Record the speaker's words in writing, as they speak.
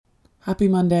Happy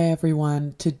Monday,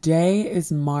 everyone. Today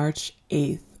is March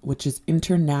 8th, which is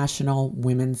International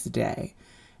Women's Day.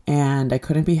 And I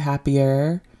couldn't be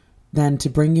happier than to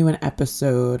bring you an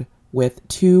episode with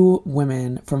two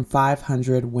women from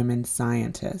 500 Women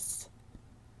Scientists.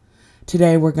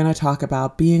 Today, we're going to talk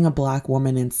about being a Black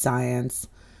woman in science,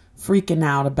 freaking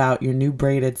out about your new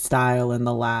braided style in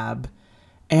the lab,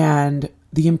 and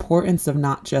the importance of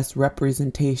not just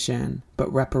representation,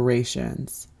 but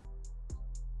reparations.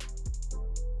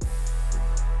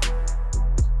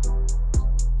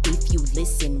 If you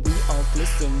listen, we all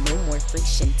glisten. No more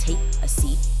friction, take a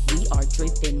seat. We are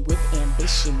driven with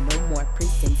ambition. No more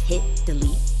prisons, hit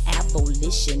delete.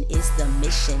 Abolition is the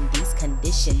mission. These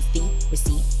conditions, the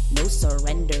receipt. No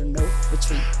surrender, no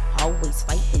retreat. Always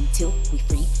fight until we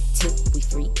free, till we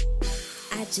free.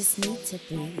 I just need to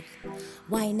breathe.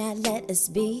 Why not let us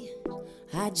be?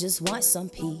 I just want some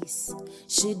peace.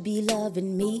 Should be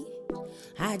loving me.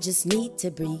 I just need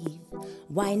to breathe.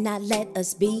 Why not let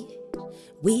us be?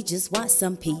 We just want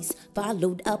some peace,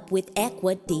 followed up with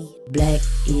equity. Black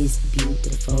is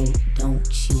beautiful,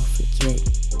 don't you forget.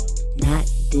 Not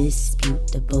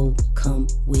disputable, come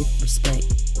with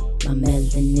respect. My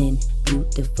melanin,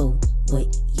 beautiful,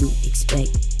 what you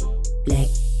expect. Black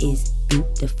is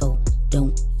beautiful,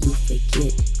 don't you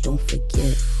forget, don't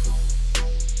forget.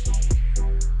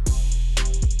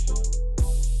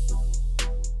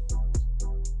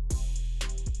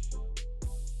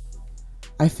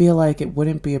 I feel like it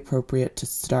wouldn't be appropriate to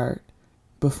start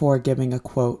before giving a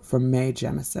quote from Mae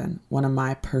Jemison, one of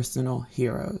my personal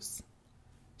heroes.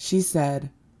 She said,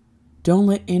 "Don't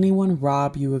let anyone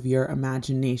rob you of your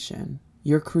imagination,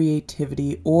 your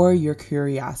creativity, or your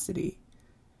curiosity.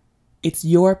 It's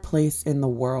your place in the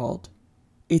world.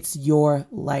 It's your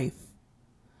life.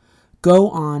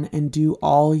 Go on and do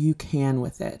all you can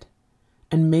with it,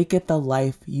 and make it the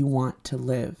life you want to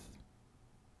live."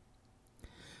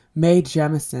 Mae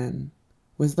Jemison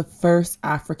was the first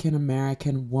African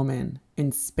American woman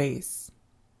in space.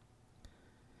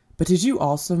 But did you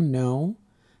also know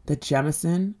that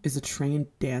Jemison is a trained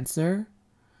dancer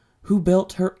who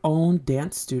built her own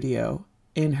dance studio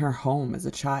in her home as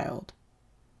a child?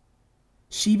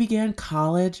 She began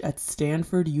college at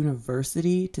Stanford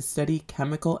University to study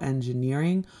chemical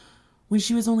engineering when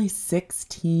she was only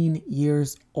 16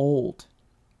 years old.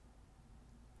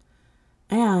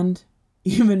 And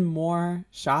even more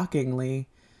shockingly,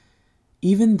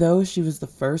 even though she was the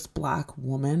first Black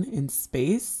woman in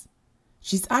space,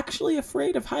 she's actually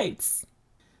afraid of heights.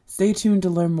 Stay tuned to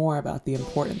learn more about the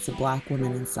importance of Black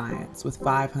women in science with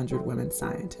 500 Women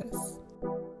Scientists.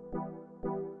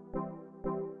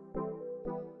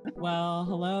 Well,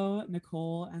 hello,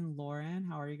 Nicole and Lauren.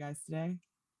 How are you guys today?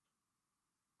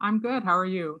 I'm good. How are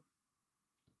you?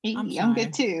 I'm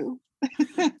good too.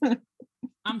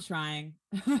 I'm trying.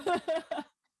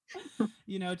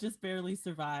 Just barely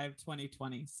survived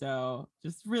 2020. So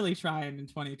just really trying in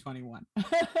 2021.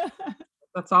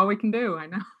 That's all we can do. I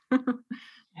know.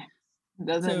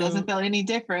 Doesn't feel any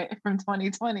different from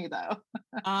 2020 though.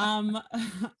 I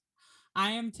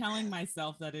am telling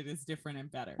myself that it is different and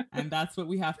better, and that's what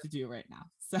we have to do right now.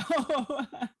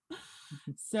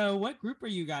 So what group are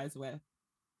you guys with?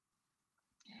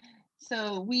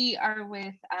 So we are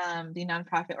with the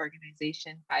nonprofit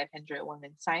organization 500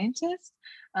 Women Scientists,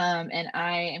 and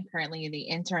I am currently the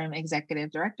interim executive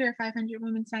director of 500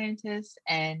 Women Scientists.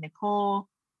 And Nicole?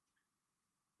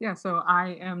 Yeah, so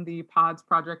I am the PODS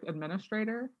project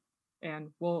administrator,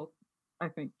 and we'll, I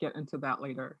think, get into that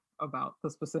later about the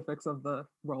specifics of the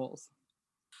roles.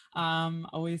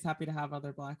 Always happy to have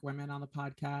other Black women on the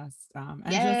podcast, and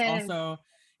Yes. just also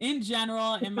in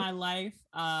general in my life,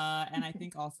 and I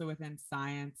think also within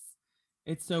science,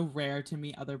 it's so rare to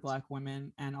meet other Black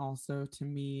women and also to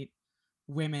meet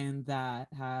women that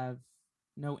have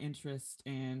no interest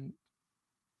in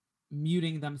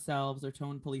muting themselves or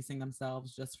tone policing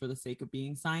themselves just for the sake of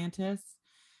being scientists.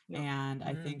 Yep. And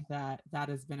I think that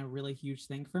has been a really huge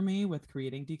thing for me with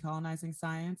creating Decolonizing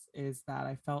Science, is that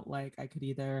I felt like I could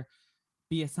either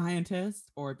be a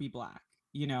scientist or be Black,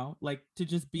 like to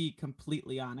just be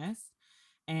completely honest.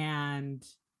 And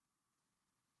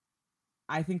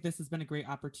I think this has been a great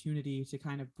opportunity to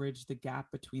kind of bridge the gap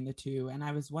between the two. And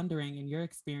I was wondering, in your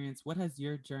experience, what has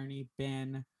your journey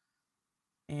been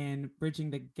in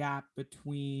bridging the gap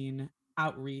between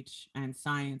outreach and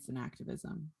science and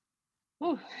activism?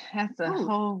 Ooh, that's a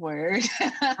whole word.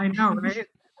 I know, right?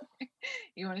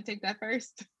 You want to take that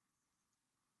first?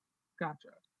 Gotcha.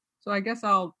 So I guess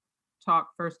I'll talk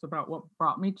first about what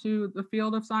brought me to the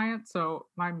field of science. So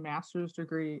my master's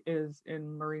degree is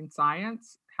in marine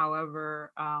science.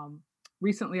 However,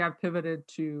 recently I've pivoted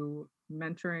to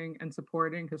mentoring and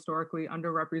supporting historically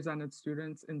underrepresented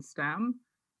students in STEM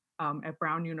at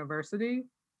Brown University.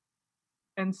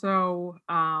 And so,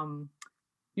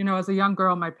 as a young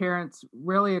girl, my parents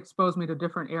really exposed me to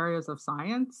different areas of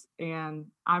science. And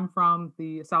I'm from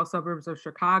the south suburbs of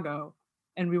Chicago,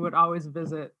 and we would always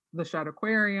visit the Shedd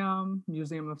Aquarium,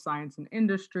 Museum of Science and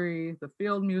Industry, the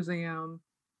Field Museum,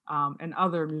 and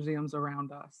other museums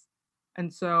around us.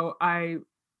 And so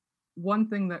one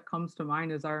thing that comes to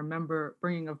mind is I remember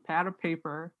bringing a pad of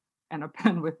paper and a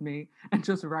pen with me and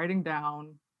just writing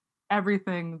down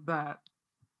everything that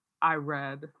I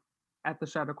read at the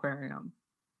Shedd Aquarium.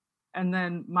 And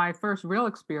then my first real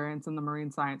experience in the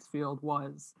marine science field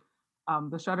was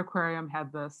the Shedd Aquarium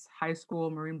had this high school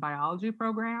marine biology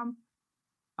program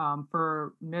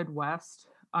for Midwest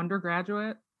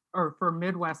undergraduate or for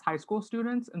Midwest high school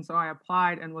students. And so I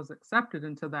applied and was accepted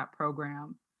into that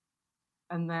program.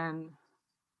 And then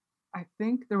I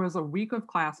think there was a week of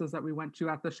classes that we went to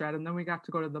at the Shedd, and then we got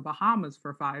to go to the Bahamas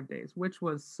for 5 days, which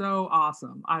was so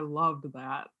awesome. I loved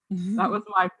that. That was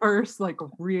my first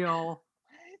real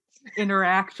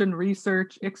interaction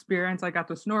research experience. I got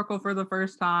to snorkel for the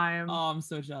first time. Oh, I'm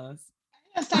so jealous.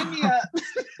 Yeah, sign me up.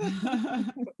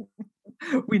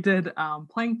 We did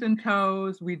plankton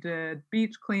tows, we did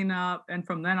beach cleanup, and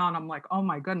from then on I'm like, oh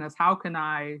my goodness, how can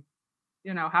I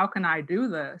do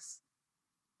this?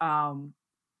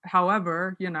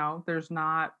 However, there's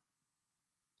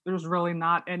really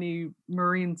not any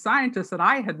marine scientists that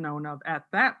I had known of at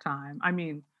that time. I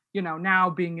mean, now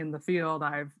being in the field,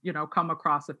 I've, come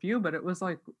across a few, but it was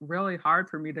really hard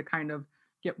for me to kind of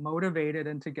get motivated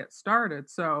and to get started.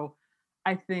 So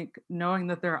I think knowing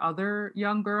that there are other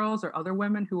young girls or other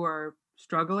women who are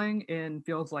struggling in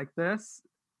fields like this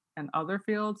and other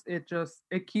fields, it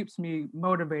keeps me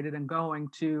motivated and going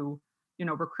to,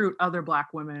 recruit other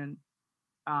Black women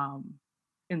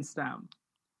in STEM.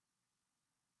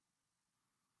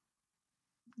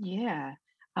 Yeah.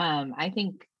 I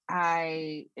think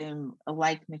I am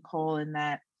like Nicole in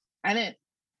that I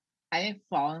didn't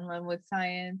fall in love with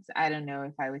science. I don't know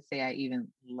if I would say I even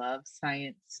love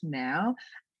science now.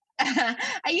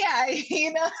 Yeah,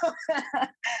 I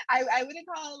wouldn't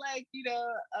call it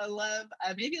a love,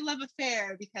 maybe a love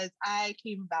affair, because I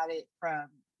came about it from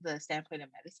the standpoint of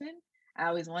medicine. I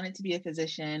always wanted to be a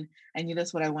physician. I knew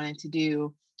that's what I wanted to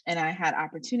do. And I had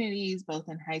opportunities both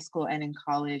in high school and in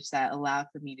college that allowed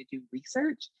for me to do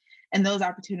research. And those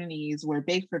opportunities were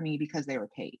big for me because they were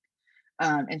paid.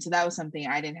 And so that was something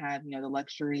I didn't have, the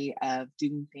luxury of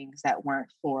doing things that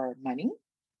weren't for money.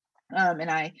 And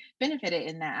I benefited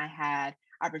in that I had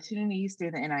opportunities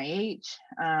through the NIH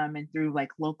and through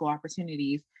local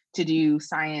opportunities to do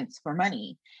science for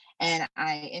money. And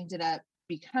I ended up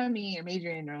becoming a major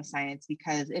in neuroscience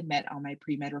because it met all my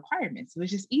pre-med requirements. It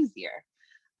was just easier.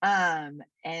 And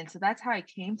so that's how I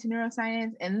came to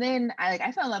neuroscience. And then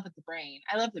I fell in love with the brain.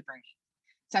 I love the brain.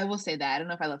 So I will say that. I don't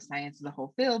know if I love science as a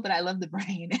whole field, but I love the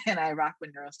brain and I rock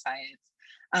with neuroscience.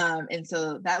 And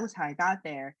so that was how I got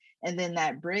there. And then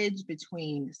that bridge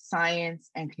between science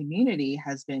and community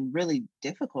has been really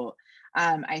difficult.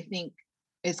 I think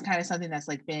it's kind of something that's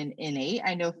been innate.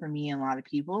 I know for me and a lot of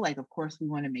people, of course we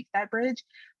want to make that bridge,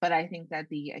 but I think that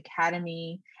the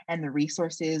academy and the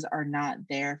resources are not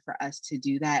there for us to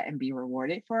do that and be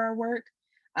rewarded for our work.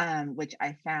 Which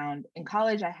I found in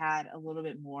college, I had a little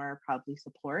bit more probably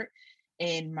support.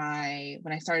 When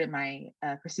I started my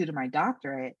pursuit of my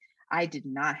doctorate, I did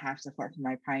not have support from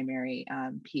my primary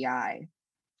PI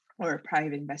or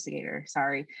private investigator,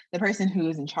 sorry, the person who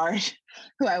was in charge,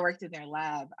 who I worked in their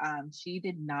lab. She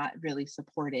did not really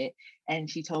support it. And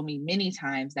she told me many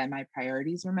times that my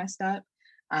priorities were messed up.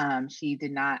 She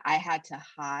did not, I had to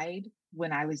hide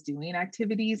when I was doing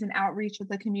activities and outreach with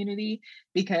the community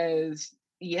because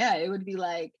it would be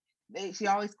she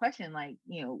always questioned,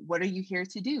 what are you here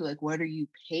to do? What are you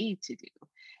paid to do?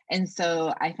 And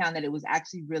so I found that it was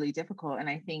actually really difficult. And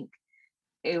I think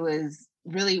it was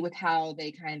really with how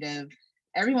they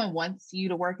everyone wants you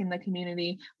to work in the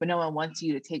community, but no one wants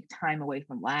you to take time away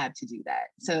from lab to do that.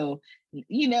 So,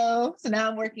 so now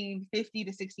I'm working 50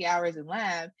 to 60 hours in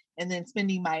lab and then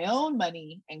spending my own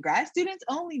money, and grad students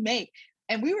only make,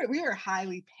 and we were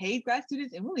highly paid grad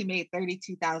students, and we only made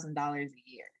 $32,000 a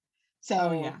year.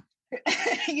 So,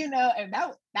 and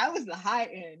that was the high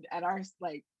end at our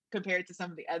compared to some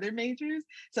of the other majors.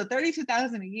 So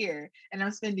 $32,000 a year, and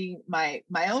I'm spending my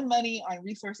own money on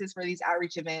resources for these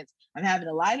outreach events. I'm having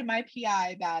to lie to my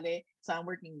PI about it. So I'm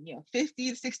working, 50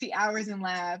 to 60 hours in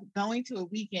lab, going to a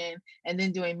weekend, and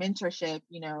then doing mentorship,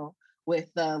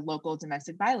 with the local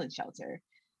domestic violence shelter.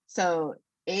 So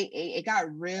it got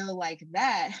real like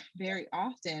that very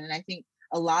often. And I think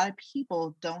a lot of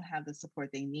people don't have the support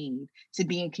they need to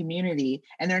be in community,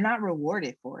 and they're not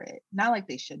rewarded for it, not like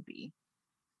they should be.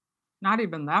 Not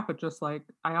even that, but just like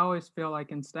I always feel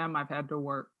like in STEM, I've had to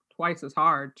work twice as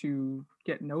hard to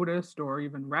get noticed or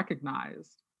even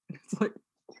recognized. It's like,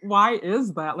 why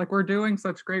is that? Like we're doing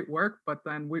such great work, but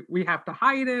then we have to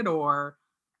hide it or,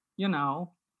 you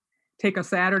know, take a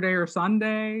Saturday or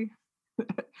Sunday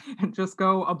and just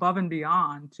go above and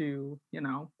beyond to, you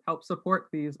know, help support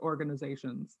these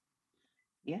organizations.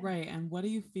 Yeah. Right. And what do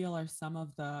you feel are some of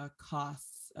the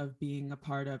costs of being a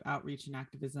part of outreach and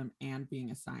activism and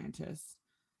being a scientist?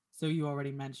 So you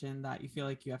already mentioned that you feel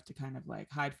like you have to kind of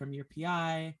like hide from your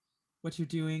PI, what you're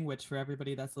doing, which for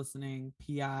everybody that's listening,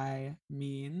 PI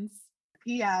means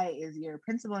PI is your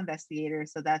principal investigator.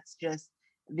 So that's just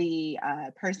the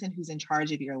person who's in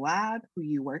charge of your lab, who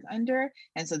you work under.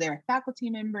 And so they're a faculty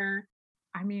member.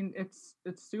 I mean, it's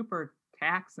super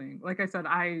taxing. Like I said,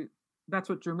 that's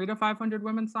what drew me to 500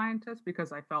 Women Scientists,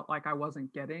 because I felt like I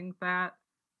wasn't getting that,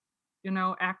 you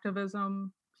know,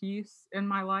 activism piece in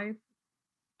my life.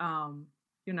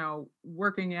 You know,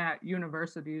 working at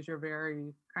universities, you're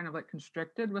very kind of like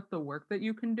constricted with the work that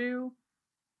you can do.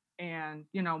 And,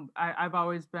 you know, I've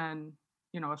always been,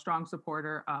 you know, a strong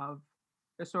supporter of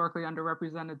historically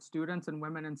underrepresented students and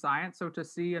women in science. So to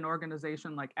see an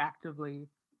organization like actively,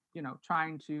 you know,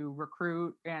 trying to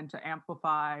recruit and to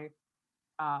amplify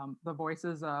the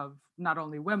voices of not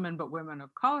only women, but women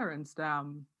of color in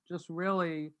STEM just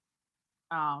really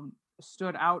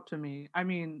stood out to me. I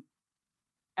mean,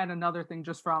 and another thing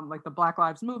just from like the Black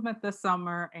Lives Movement this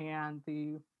summer and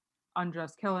the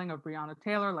unjust killing of Breonna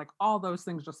Taylor, like all those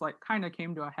things just like kind of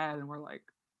came to a head and we're like,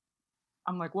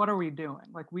 I'm like, what are we doing?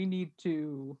 Like we need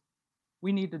to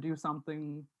do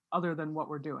something other than what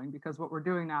we're doing, because what we're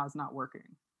doing now is not working.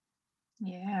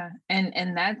 Yeah.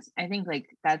 And that's, I think like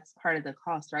that's part of the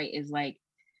cost, right? Is like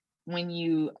when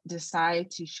you decide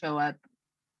to show up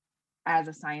as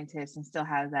a scientist and still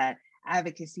have that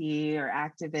advocacy or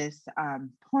activist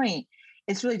point,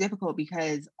 it's really difficult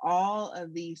because all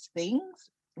of these things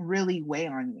really weigh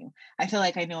on you. I feel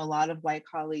like I know a lot of white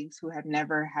colleagues who have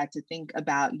never had to think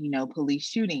about, you know, police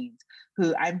shootings,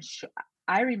 who I'm sure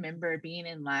I remember being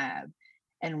in lab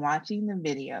and watching the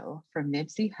video from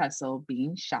Nipsey Hussle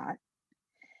being shot.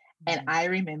 And I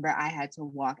remember I had to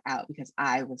walk out because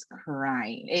I was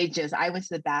crying. I went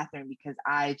to the bathroom because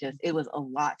it was a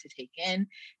lot to take in,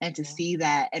 and to see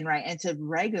that, and to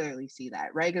regularly see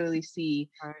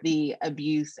the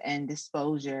abuse and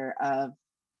disposure of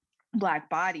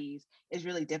Black bodies is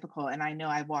really difficult. And I know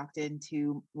I've walked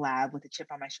into lab with a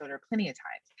chip on my shoulder plenty of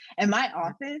times. And my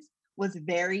office was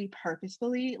very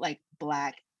purposefully like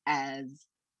Black as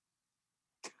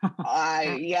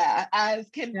as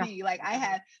can be. Like I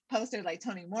had posters like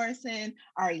Toni Morrison,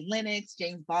 Ari Lennox,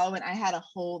 James Baldwin. I had a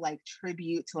whole like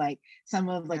tribute to like some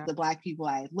of like the Black people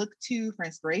I looked to for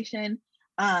inspiration.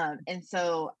 And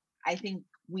so I think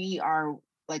we are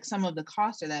like, some of the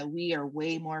costs are that we are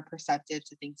way more perceptive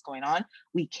to things going on.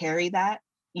 We carry that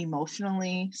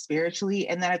emotionally, spiritually,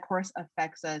 and that of course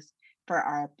affects us for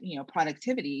our, you know,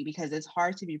 productivity, because it's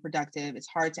hard to be productive. It's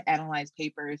hard to analyze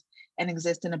papers and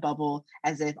exist in a bubble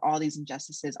as if all these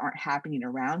injustices aren't happening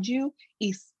around you,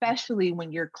 especially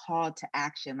when you're called to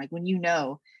action. Like when you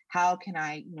know, how can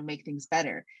I, you know, make things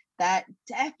better? That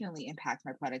definitely impacts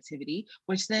my productivity,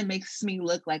 which then makes me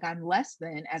look like I'm less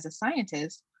than as a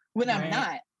scientist when I'm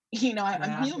not. You know,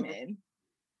 I'm human.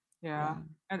 Yeah.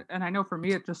 And I know for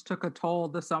me, it just took a toll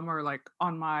this summer, like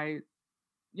on my,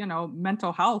 you know,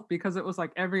 mental health, because it was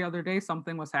like every other day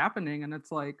something was happening. And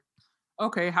it's like,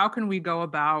 okay, how can we go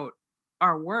about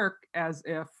our work as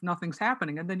if nothing's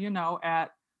happening? And then, you know,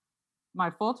 at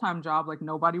my full-time job, like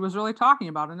nobody was really talking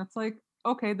about it. And it's like,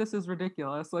 okay, this is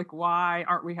ridiculous. Like, why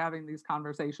aren't we having these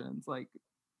conversations? Like,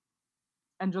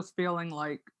 and just feeling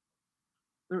like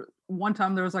one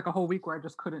time there was like a whole week where I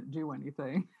just couldn't do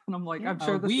anything. And I'm like, I'm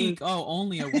sure this week. Oh,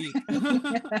 only a week.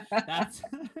 That's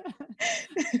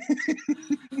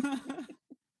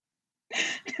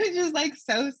it's just like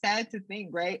so sad to think,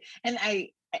 right? And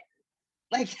I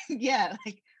like, yeah,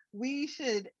 like we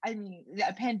should, I mean,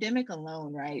 a pandemic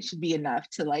alone, right, should be enough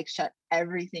to like shut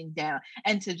everything down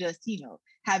and to just, you know,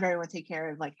 have everyone take care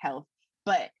of like health.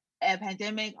 But a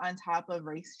pandemic on top of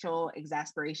racial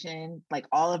exasperation, like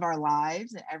all of our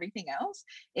lives and everything else,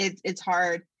 it's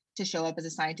hard to show up as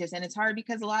a scientist. And it's hard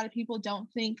because a lot of people don't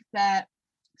think that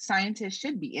scientists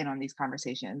should be in on these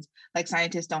conversations. Like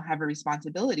scientists don't have a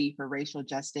responsibility for racial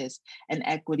justice and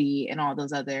equity and all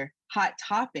those other hot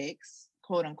topics,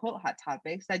 quote unquote hot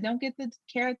topics, that don't get the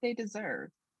care they deserve.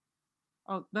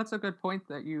 Oh, that's a good point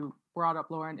that you brought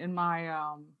up, Lauren. In my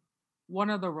one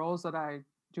of the roles that I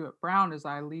do at Brown is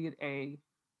I lead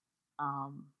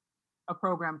um, a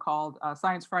program called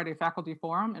Science Friday Faculty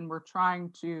Forum, and we're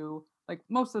trying to, like,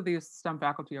 most of these STEM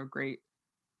faculty are great,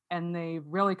 and they've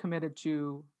really committed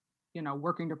to,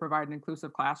 working to provide an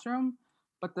inclusive classroom.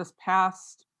 But this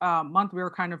past month, we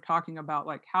were kind of talking about,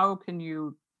 like, how can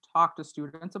you talk to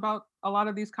students about a lot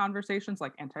of these conversations,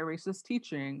 like anti-racist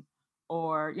teaching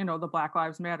or, the Black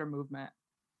Lives Matter movement.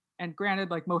 And granted,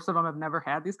 like, most of them have never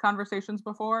had these conversations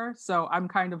before. So I'm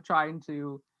kind of trying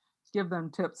to give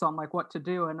them tips on, like, what to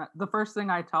do. And the first thing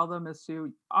I tell them is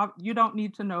you don't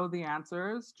need to know the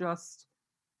answers. Just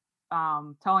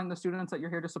telling the students that you're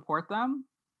here to support them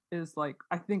is, like,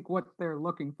 I think what they're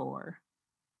looking for.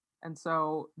 And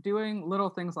so doing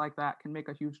little things like that can make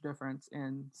a huge difference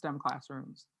in STEM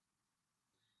classrooms.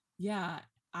 Yeah,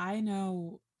 I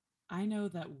know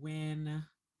that when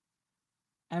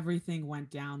everything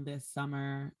went down this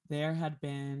summer, there had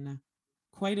been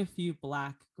quite a few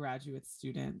Black graduate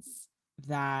students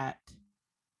that,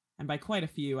 and by quite a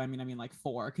few, I mean like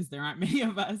 4, because there aren't many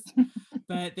of us,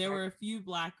 but there were a few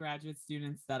Black graduate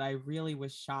students that I really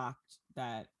was shocked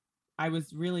that I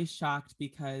was really shocked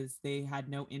because they had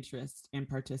no interest in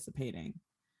participating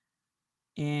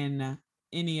in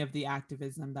any of the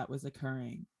activism that was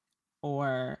occurring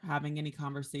or having any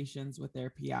conversations with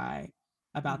their PI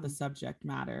about the subject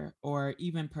matter, or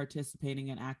even participating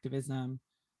in activism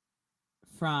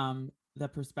from the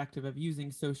perspective of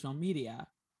using social media.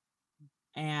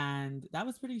 And that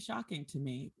was pretty shocking to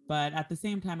me. But at the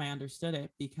same time, I understood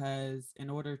it, because in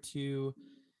order to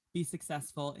be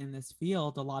successful in this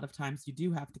field, a lot of times you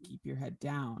do have to keep your head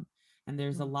down. And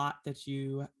there's a lot that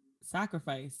you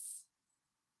sacrifice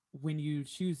when you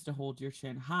choose to hold your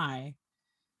chin high.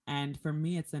 And for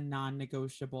me, it's a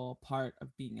non-negotiable part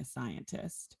of being a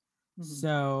scientist.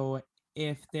 So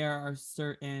if there are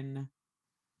certain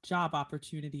job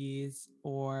opportunities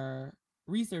or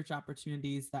research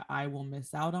opportunities that I will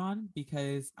miss out on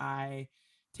because I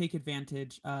take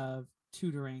advantage of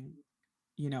tutoring,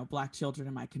 Black children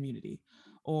in my community,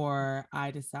 or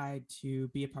I decide to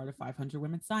be a part of 500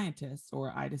 Women Scientists,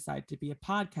 or I decide to be a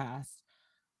podcast,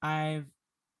 I'm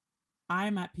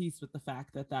at peace with the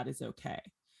fact that that is okay.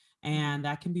 And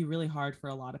that can be really hard for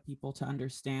a lot of people to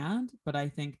understand. But I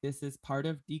think this is part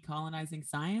of decolonizing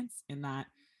science, in that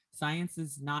science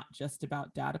is not just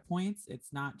about data points.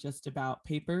 It's not just about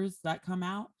papers that come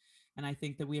out. And I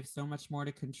think that we have so much more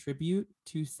to contribute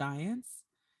to science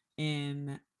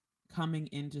in coming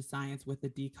into science with a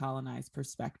decolonized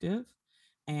perspective,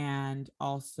 and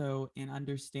also in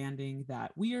understanding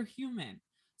that we are human.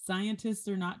 Scientists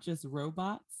are not just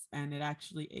robots, and it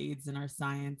actually aids in our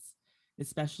science,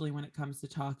 especially when it comes to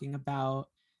talking about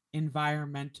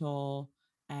environmental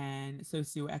and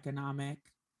socioeconomic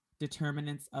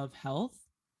determinants of health.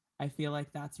 I feel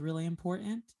like that's really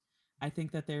important. I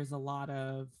think that there's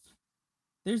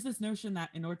this notion that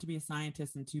in order to be a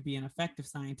scientist and to be an effective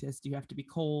scientist, you have to be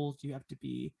cold, you have to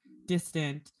be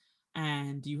distant,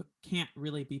 and you can't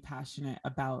really be passionate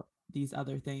about these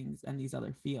other things and these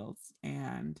other fields.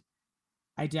 And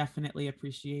I definitely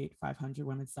appreciate 500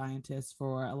 Women Scientists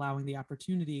for allowing the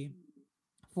opportunity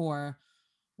for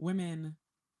women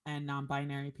and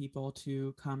non-binary people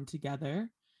to come together.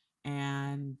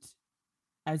 And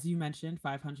as you mentioned,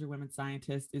 500 Women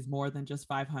Scientists is more than just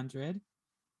 500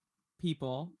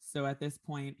 people. So at this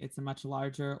point, it's a much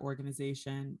larger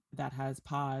organization that has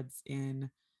pods in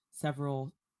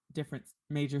several different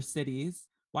major cities.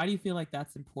 Why do you feel like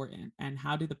that's important? And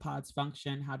how do the pods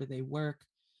function? How do they work?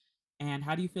 And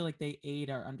how do you feel like they aid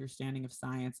our understanding of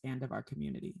science and of our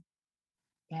community?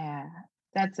 Yeah,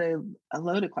 that's a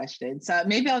loaded question. So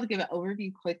maybe I'll give an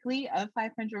overview quickly of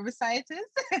 500 Women Scientists.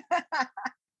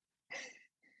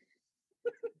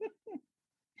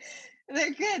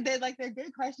 They're good. They're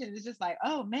good questions. It's just like,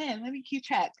 oh man, let me keep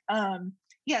track. So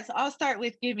I'll start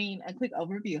with giving a quick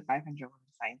overview of 500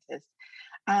 Women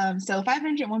Scientists. So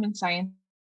 500 Women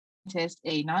Scientists,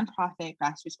 a nonprofit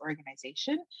grassroots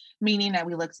organization, meaning that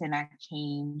we look to enact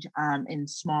change in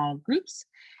small groups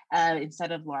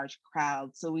instead of large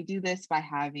crowds. So we do this by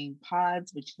having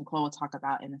pods, which Nicole will talk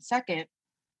about in a second.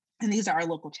 And these are our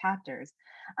local chapters.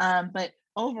 But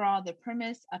overall, the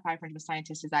premise of 500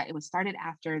 Scientists is that it was started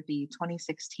after the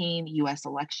 2016 US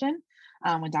election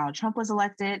when Donald Trump was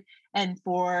elected. And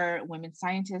 4 women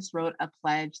scientists wrote a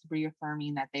pledge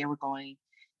reaffirming that they were going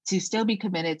to still be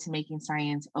committed to making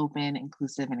science open,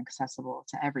 inclusive, and accessible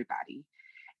to everybody.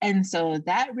 And so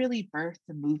that really birthed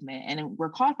the movement. And we're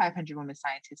called 500 Women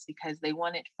Scientists because they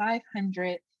wanted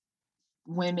 500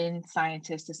 women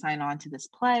scientists to sign on to this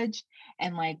pledge.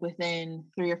 And like within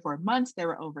 3 or 4 months, there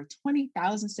were over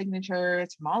 20,000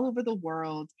 signatures from all over the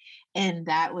world. And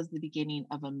that was the beginning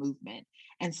of a movement.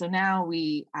 And so now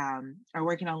we are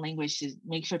working on language to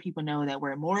make sure people know that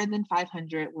we're more than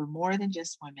 500, we're more than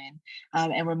just women,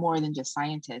 and we're more than just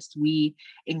scientists. We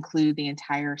include the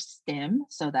entire STEM,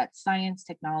 so that's science,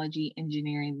 technology,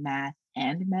 engineering, math,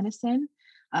 and medicine,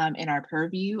 in our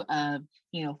purview of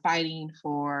fighting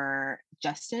for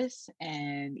justice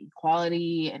and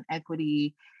equality and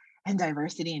equity and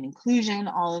diversity and inclusion,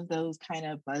 all of those kind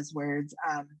of buzzwords.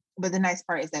 But the nice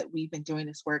part is that we've been doing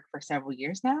this work for several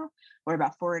years now. We're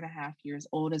about 4.5 years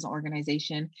old as an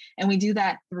organization. And we do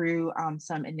that through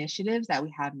some initiatives that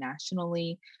we have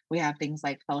nationally. We have things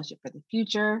like Fellowship for the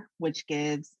Future, which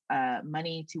gives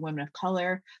money to women of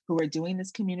color who are doing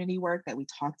this community work that we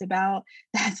talked about.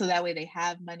 So that way they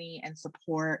have money and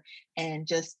support and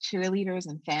just cheerleaders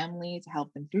and family to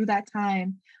help them through that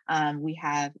time. We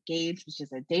have Gauge, which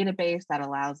is a database that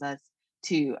allows us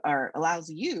to, or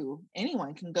allows you,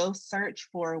 anyone can go search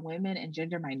for women and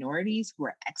gender minorities who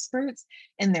are experts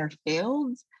in their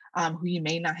fields, who you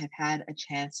may not have had a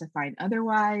chance to find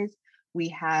otherwise. We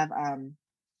have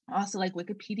also like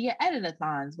Wikipedia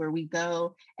edit-a-thons, where we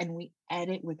go and we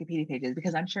edit Wikipedia pages,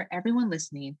 because I'm sure everyone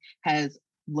listening has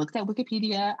looked at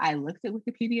Wikipedia. I looked at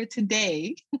Wikipedia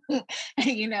today.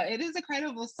 It is a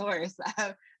credible source.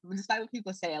 Despite what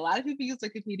people say, a lot of people use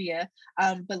Wikipedia,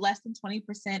 but less than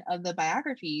 20% of the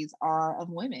biographies are of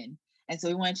women. And so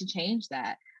we wanted to change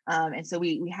that. And so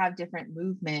we have different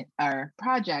movement or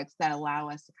projects that allow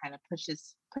us to kind of push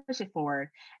it forward.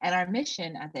 And our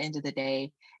mission at the end of the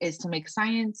day is to make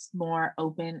science more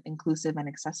open, inclusive, and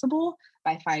accessible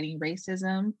by fighting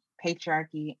racism,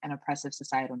 patriarchy, and oppressive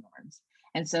societal norms.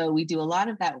 And so we do a lot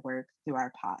of that work through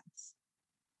our pods.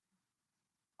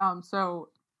 So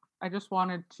I just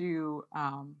wanted to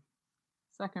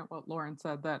second what Lauren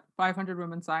said, that 500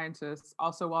 Women Scientists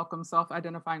also welcome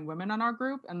self-identifying women in our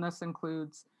group. And this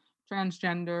includes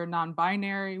transgender,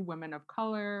 non-binary, women of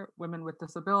color, women with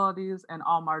disabilities, and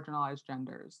all marginalized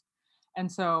genders. And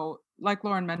so, like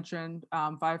Lauren mentioned,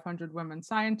 500 Women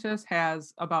Scientists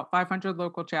has about 500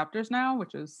 local chapters now,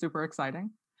 which is super exciting.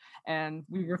 And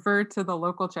we refer to the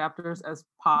local chapters as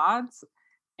pods,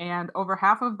 and over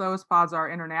half of those pods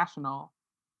are international.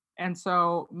 And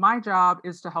so my job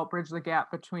is to help bridge the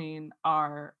gap between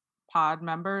our pod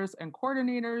members and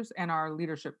coordinators and our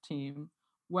leadership team,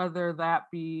 whether that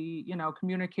be,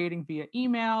 communicating via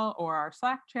email or our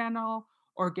Slack channel,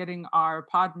 or getting our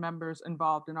pod members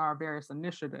involved in our various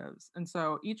initiatives. And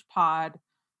so each pod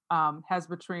has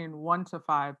between 1 to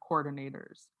 5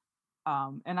 coordinators.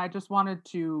 And I just wanted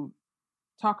to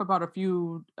talk about a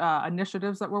few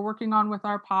initiatives that we're working on with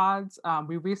our pods.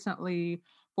 We recently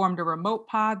formed a remote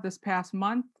pod this past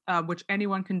month, which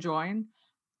anyone can join.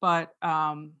 But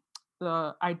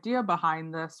the idea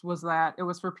behind this was that it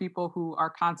was for people who are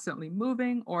constantly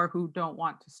moving or who don't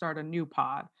want to start a new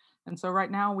pod. And so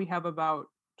right now we have about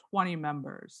 20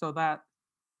 members. So that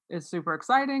is super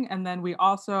exciting. And then we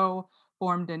also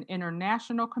formed an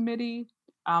international committee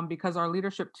because our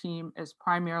leadership team is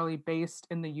primarily based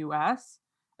in the US.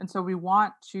 And so we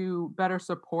want to better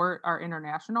support our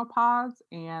international pods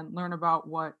and learn about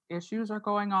what issues are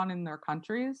going on in their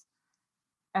countries.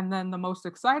 And then the most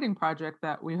exciting project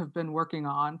that we have been working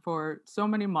on for so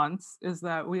many months is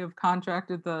that we have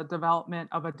contracted the development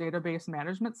of a database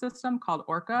management system called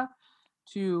Orca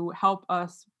to help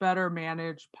us better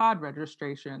manage pod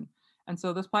registration. And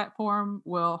so this platform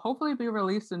will hopefully be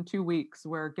released in 2 weeks.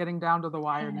 We're getting down to the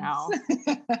wire now.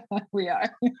 We are.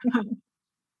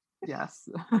 Yes.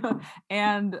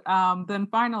 And then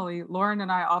finally, Lauren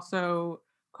and I also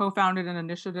co-founded an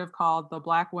initiative called the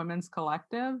Black Women's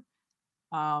Collective.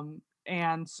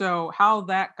 And so how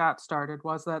that got started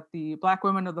was that the Black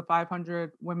women of the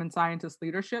 500 Women Scientist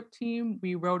leadership team,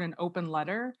 we wrote an open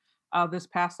letter this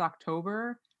past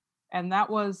October. And that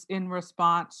was in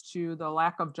response to the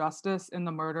lack of justice in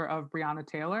the murder of Breonna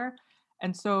Taylor.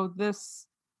 And so this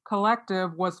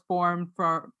collective was formed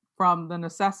from the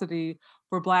necessity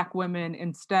for Black women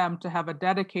in STEM to have a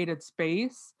dedicated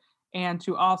space and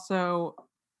to also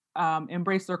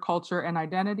embrace their culture and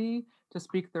identity, to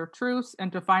speak their truths, and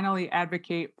to finally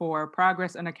advocate for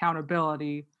progress and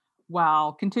accountability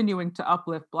while continuing to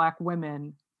uplift Black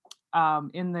women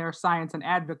in their science and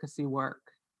advocacy work.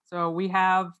 So we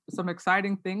have some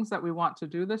exciting things that we want to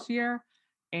do this year,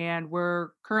 and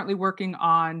we're currently working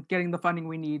on getting the funding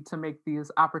we need to make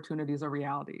these opportunities a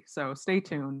reality. So stay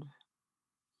tuned.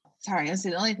 Sorry, so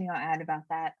the only thing I'll add about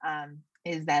that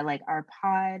is that like our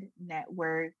pod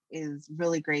network is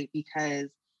really great because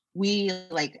we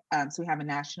so we have a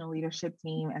national leadership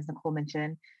team, as Nicole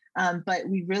mentioned, but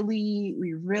we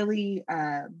really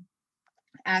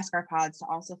ask our pods to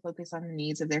also focus on the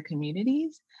needs of their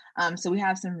communities. So we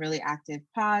have some really active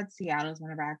pods. Seattle is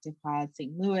one of our active pods,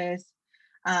 St. Louis,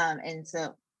 and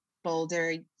so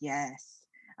Boulder, yes.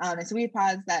 And so we have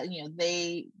pods that,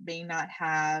 they may not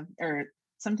have, or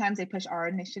sometimes they push our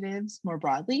initiatives more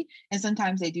broadly, and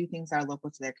sometimes they do things that are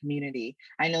local to their community.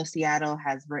 I know Seattle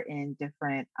has written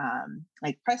different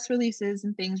like press releases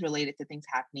and things related to things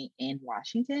happening in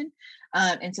Washington.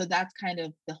 And so that's kind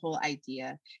of the whole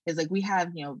idea, is like we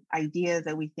have, ideas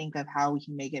that we think of how we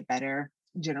can make it better,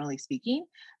 generally speaking,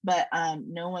 but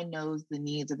no one knows the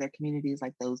needs of their communities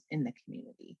like those in the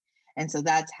community. And so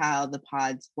that's how the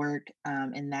pods work,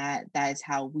 and that is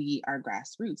how we are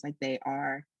grassroots, like they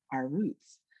are our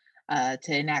roots,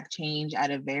 to enact change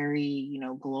at a very,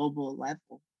 global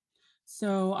level.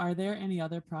 So are there any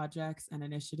other projects and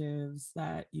initiatives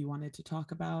that you wanted to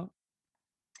talk about?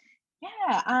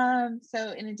 Yeah.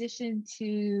 So in addition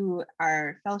to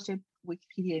our fellowship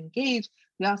Wikipedia Engage,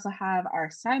 we also have our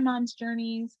SciMoms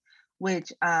Journeys,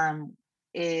 which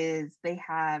is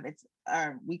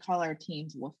we call our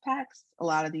teams wolf packs. A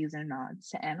lot of these are nods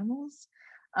to animals.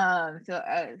 So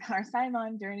our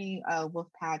SciMom Journey wolf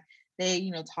pack,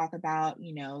 they talk about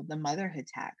the motherhood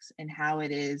tax and how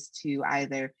it is to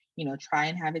either try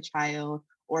and have a child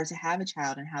or to have a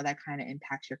child, and how that kind of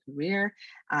impacts your career,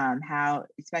 how,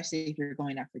 especially if you're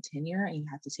going up for tenure and you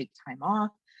have to take time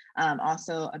off.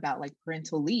 Also about like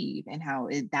parental leave and how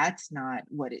that's not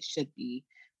what it should be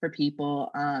for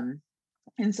people.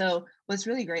 And so what's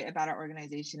really great about our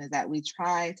organization is that we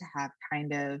try to have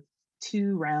kind of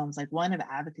two realms, like one of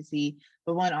advocacy,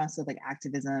 but one also like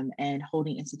activism and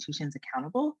holding institutions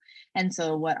accountable. And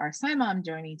so what our SciMom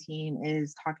Journey team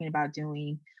is talking about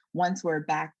doing, once we're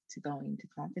back to going to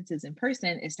conferences in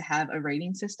person, is to have a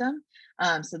rating system.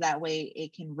 So that way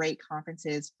it can rate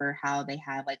conferences for how they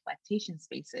have like lactation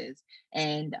spaces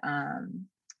and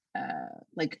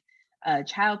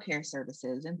childcare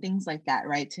services and things like that,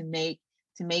 right? To make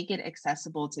it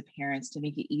accessible to parents, to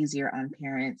make it easier on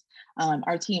parents.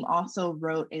 Our team also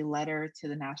wrote a letter to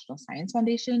the National Science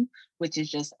Foundation, which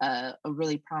is just a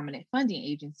really prominent funding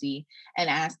agency, and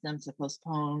asked them to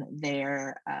postpone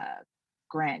their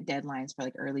grant deadlines for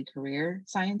like early career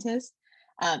scientists.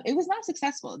 It was not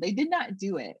successful. They did not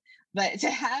do it, but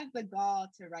to have the gall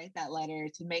to write that letter,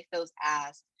 to make those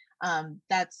asks,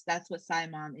 that's what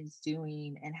SciMom is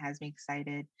doing and has me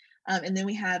excited. And then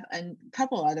we have a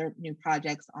couple other new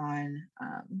projects on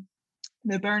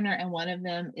the burner, and one of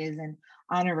them is an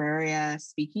honoraria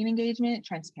speaking engagement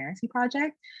transparency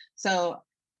project. So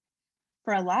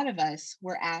for a lot of us,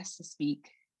 we're asked to speak,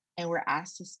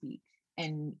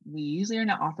 and we usually are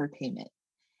not offered payment.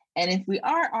 And if we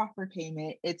are offered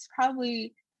payment, it's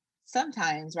probably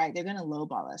sometimes, right, they're going to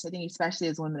lowball us. I think especially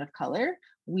as women of color,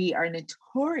 we are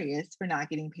notorious for not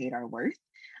getting paid our worth,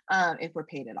 if we're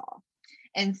paid at all.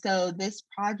 And so this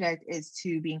project is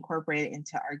to be incorporated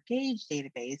into our Gauge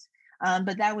database.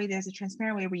 But that way there's a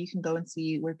transparent way where you can go and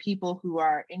see where people who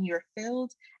are in your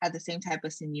field at the same type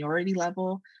of seniority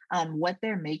level, what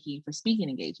they're making for speaking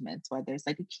engagements, whether it's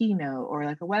like a keynote or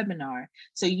like a webinar.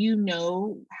 So you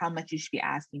know how much you should be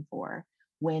asking for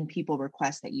when people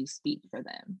request that you speak for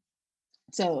them.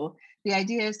 So the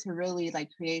idea is to really like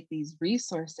create these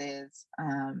resources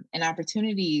and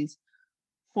opportunities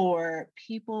for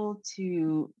people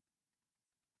to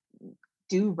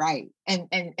do right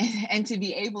and to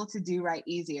be able to do right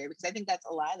easier, because I think that's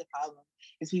a lot of the problem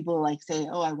is people like say,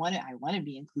 oh, I want to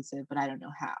be inclusive, but I don't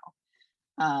know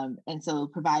how. And so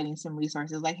providing some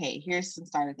resources like, hey, here's some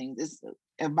starter things. This,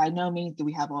 by no means do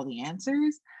we have all the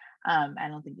answers. I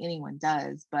don't think anyone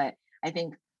does, but I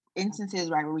think instances,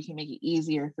 right, where we can make it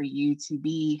easier for you to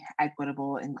be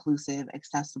equitable, inclusive,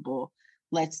 accessible,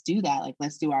 let's do that. Like,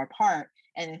 let's do our part.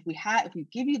 And if we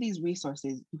give you these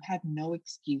resources, you have no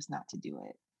excuse not to do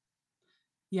it.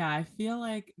 Yeah, I feel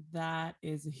like that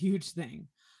is a huge thing.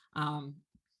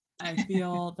 I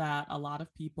feel that a lot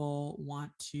of people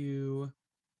want to,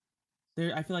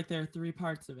 I feel like there are three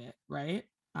parts of it, right?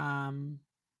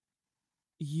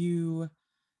 You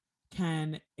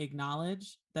can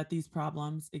acknowledge that these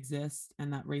problems exist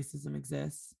and that racism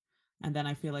exists. And then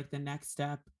I feel like the next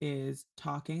step is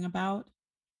talking about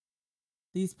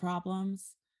these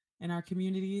problems in our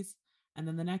communities. And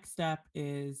then the next step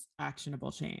is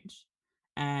actionable change.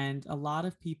 And a lot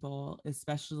of people,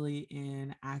 especially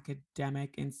in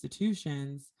academic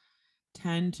institutions,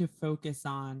 tend to focus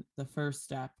on the first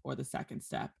step or the second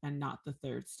step and not the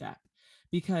third step.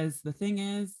 Because the thing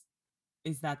is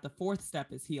that the fourth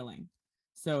step is healing.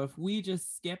 So if we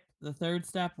just skip the third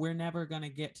step, we're never going to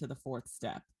get to the fourth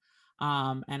step.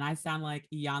 And I sound like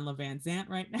Iyanla Vanzant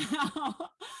right now.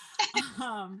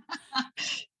 um,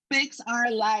 Fix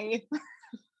our life.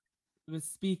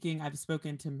 I've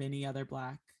spoken to many other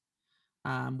Black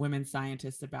women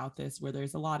scientists about this, where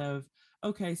there's a lot of,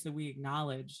 okay, so we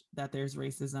acknowledge that there's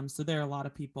racism. So there are a lot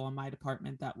of people in my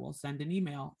department that will send an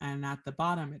email, and at the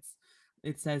bottom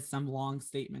it says some long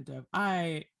statement of,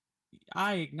 I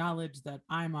acknowledge that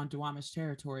I'm on Duwamish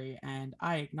territory, and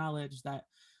I acknowledge that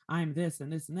I'm this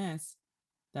and this and this.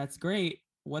 That's great.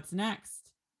 What's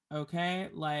next? Okay,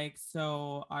 like,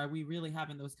 so are we really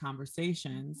having those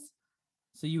conversations?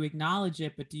 So you acknowledge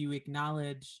it, but do you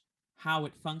acknowledge how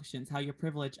it functions, how your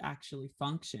privilege actually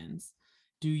functions?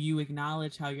 Do you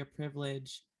acknowledge how your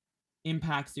privilege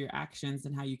impacts your actions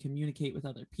and how you communicate with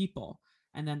other people?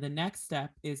 And then the next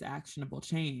step is actionable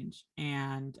change.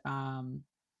 And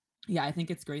yeah, I think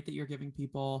it's great that you're giving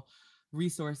people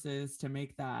resources to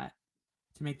make that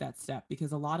step,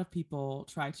 because a lot of people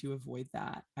try to avoid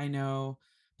that. I know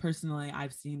personally,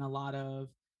 I've seen a lot of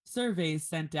surveys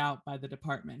sent out by the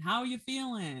department. How are you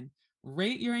feeling?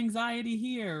 Rate your anxiety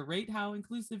here, rate how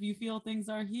inclusive you feel things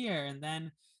are here. And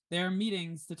then there are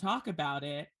meetings to talk about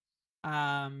it.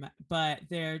 But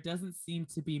there doesn't seem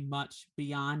to be much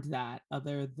beyond that,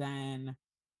 other than,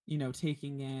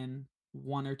 taking in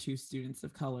one or two students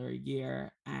of color a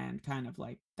year, and kind of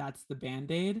like that's the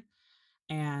band-aid.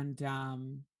 And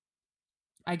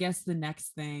I guess the next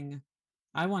thing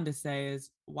I wanted to say is,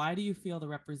 why do you feel the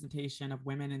representation of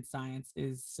women in science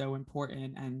is so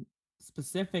important, and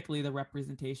specifically the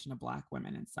representation of Black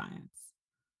women in science?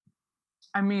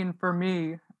 I mean, for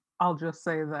me, I'll just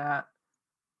say that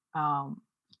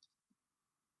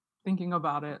thinking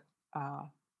about it,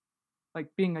 like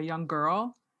being a young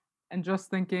girl, and just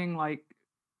thinking like,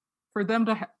 for them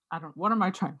to, what am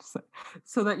I trying to say?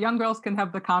 So that young girls can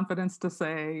have the confidence to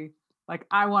say, like,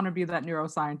 I want to be that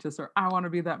neuroscientist, or I want to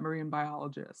be that marine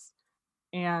biologist.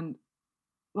 And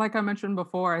like I mentioned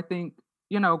before, I think,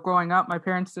 growing up, my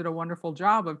parents did a wonderful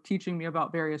job of teaching me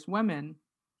about various women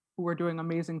who were doing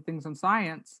amazing things in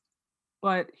science.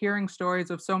 But hearing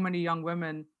stories of so many young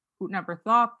women who never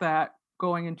thought that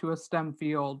going into a STEM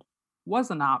field was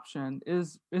an option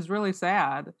is really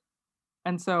sad.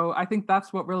 And so I think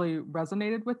that's what really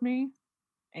resonated with me.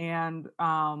 And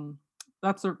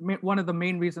that's one of the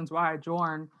main reasons why I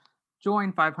joined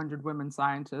 500 Women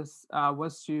Scientists,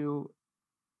 was to,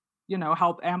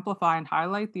 help amplify and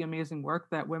highlight the amazing work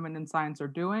that women in science are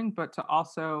doing, but to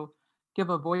also give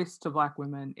a voice to Black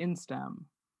women in STEM.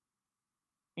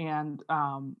 And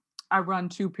I run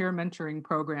 2 peer mentoring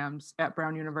programs at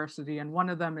Brown University, and one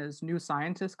of them is New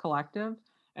Scientist Collective,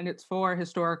 and it's for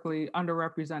historically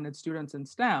underrepresented students in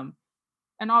STEM.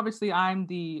 And obviously, I'm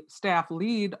the staff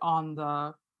lead on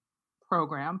the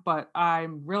program, but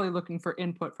I'm really looking for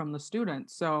input from the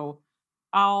students. So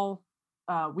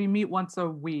we meet once a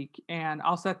week, and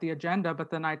I'll set the agenda, but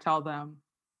then I tell them,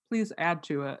 please add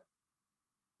to it.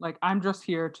 Like, I'm just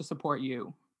here to support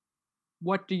you.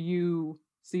 What do you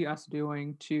see us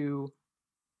doing to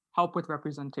help with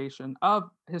representation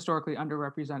of historically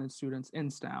underrepresented students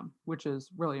in STEM, which is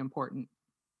really important?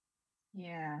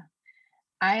 Yeah.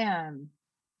 I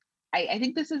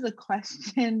think this is a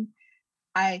question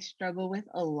I struggle with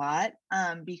a lot,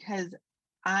 because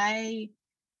I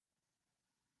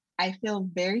feel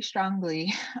very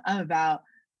strongly about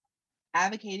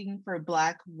advocating for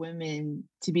Black women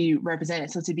to be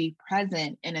represented, so to be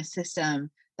present in a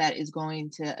system that is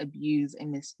going to abuse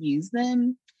and misuse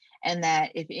them. And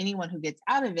that if anyone who gets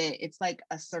out of it, it's like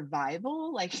a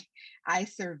survival, like I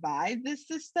survived this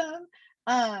system.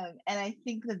 And I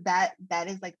think that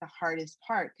is like the hardest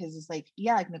part, because it's like,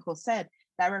 yeah, like Nicole said,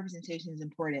 that representation is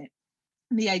important.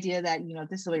 The idea that,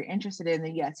 this is what you're interested in,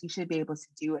 then yes, you should be able to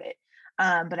do it.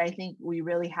 But I think we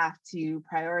really have to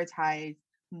prioritize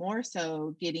more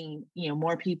so getting,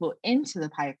 more people into the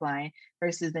pipeline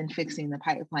versus then fixing the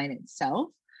pipeline itself.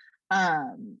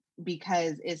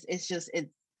 Because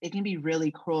it can be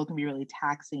really cruel, it can be really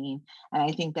taxing. And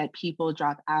I think that people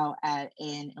drop out at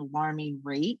an alarming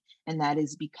rate. And that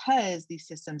is because these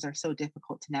systems are so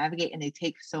difficult to navigate and they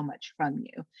take so much from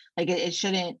you. Like it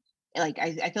shouldn't, like,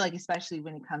 I feel like, especially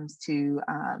when it comes to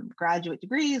graduate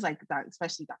degrees, like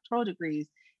especially doctoral degrees,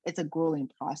 it's a grueling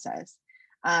process.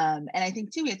 And I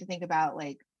think too, we have to think about,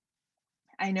 like,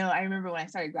 I remember when I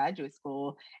started graduate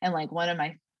school, and like one of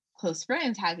my close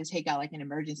friends had to take out like an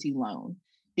emergency loan,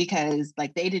 because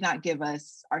like they did not give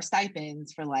us our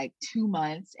stipends for like 2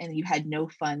 months, and you had no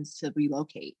funds to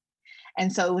relocate.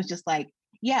 And so it was just like,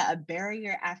 yeah, a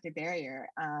barrier after barrier.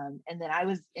 And then I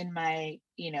was in my,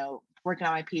 working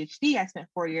on my PhD, I spent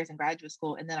 4 years in graduate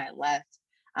school, and then I left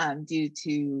due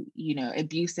to,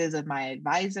 abuses of my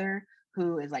advisor,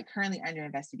 who is like currently under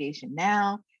investigation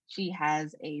now. She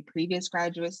has a previous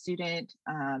graduate student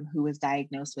who was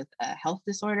diagnosed with a health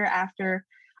disorder after.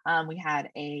 We had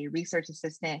a research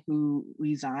assistant who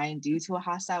resigned due to a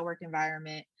hostile work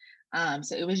environment.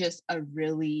 So it was just a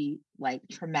really like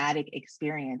traumatic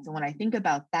experience. And when I think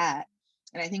about that,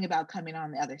 and I think about coming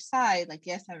on the other side, like,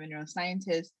 yes, I'm a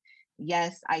neuroscientist.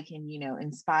 Yes, I can,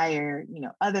 inspire,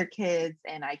 other kids,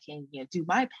 and I can, do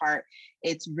my part.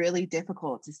 It's really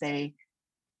difficult to say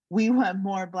we want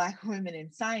more Black women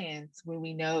in science when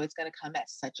we know it's going to come at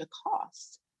such a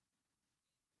cost.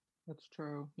 That's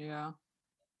true. Yeah.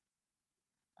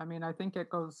 I mean, I think it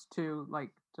goes to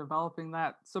like developing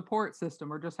that support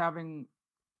system or just having,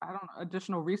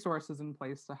 additional resources in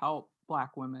place to help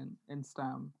Black women in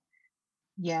STEM.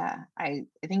 Yeah, I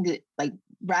think that like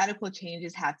radical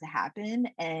changes have to happen.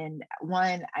 And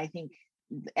one, I think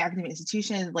academic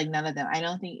institutions, like none of them, I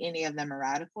don't think any of them are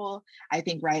radical. I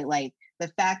think, right, like the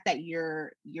fact that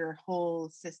your whole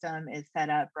system is set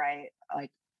up, right, like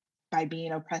by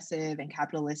being oppressive and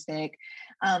capitalistic,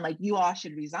 like you all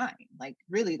should resign. Like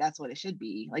really, that's what it should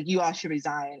be. Like you all should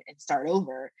resign and start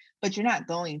over, but you're not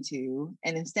going to.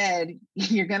 And instead,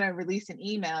 you're going to release an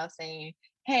email saying,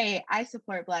 hey, I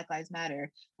support Black Lives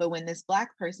Matter. But when this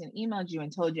Black person emailed you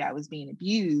and told you I was being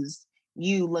abused,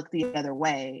 you look the other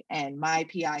way, and my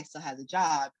PI still has a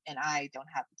job and I don't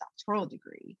have a doctoral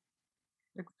degree.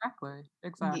 Exactly.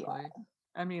 Yeah.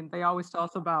 I mean, they always tell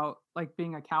us about like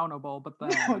being accountable, but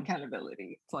then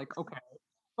accountability. It's like, okay.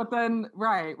 But then,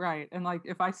 right. And like,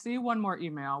 if I see one more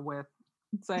email with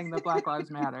saying that Black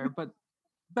Lives Matter, but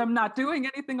them not doing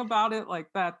anything about it, like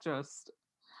that just,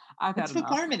 I've had enough.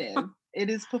 Performative. It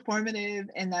is performative,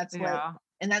 and that's what,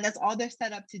 and that's all they're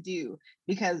set up to do,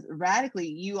 because radically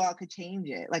you all could change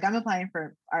it. Like I'm applying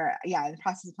for, in the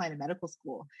process of applying to medical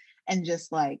school, and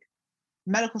just like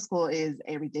medical school is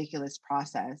a ridiculous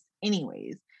process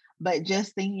anyways. But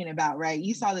just thinking about, right,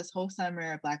 you saw this whole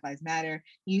summer of Black Lives Matter,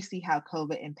 you see how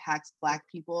COVID impacts Black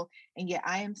people, and yet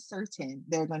I am certain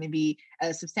there are going to be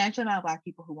a substantial amount of Black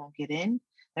people who won't get in.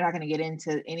 They're not going to get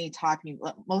into any top,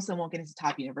 most of them won't get into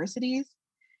top universities.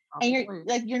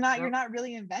 And you're not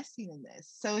really investing in this.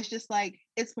 So it's just like,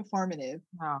 it's performative.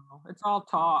 No, it's all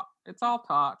talk. It's all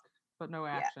talk, but no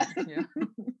action. Yeah.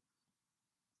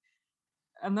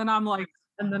 And then I'm like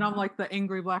the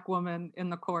angry Black woman in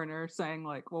the corner saying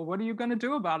like, well, what are you going to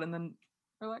do about it? And then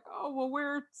they're like, oh, well,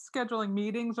 we're scheduling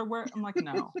meetings, or where I'm like,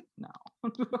 no.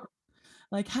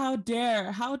 Like, how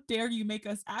dare you make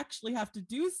us actually have to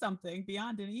do something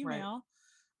beyond an email?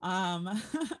 Right.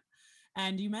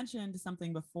 And you mentioned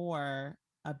something before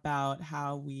about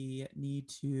how we need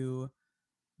to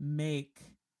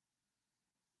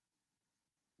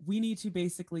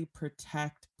basically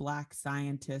protect Black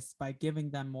scientists by giving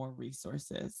them more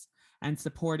resources and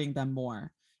supporting them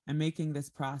more and making this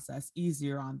process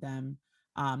easier on them.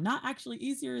 Not actually,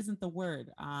 easier isn't the word.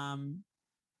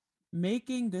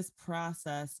 Making this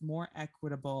process more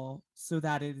equitable so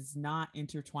that it is not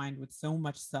intertwined with so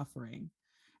much suffering.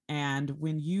 And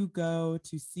when you go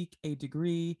to seek a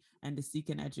degree and to seek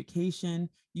an education,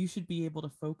 you should be able to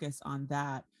focus on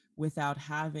that without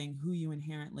having who you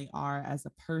inherently are as a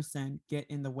person get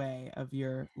in the way of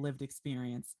your lived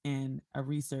experience in a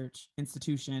research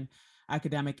institution,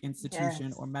 academic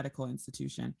institution, or medical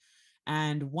institution.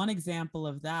 And one example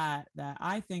of that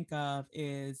I think of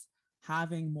is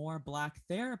having more Black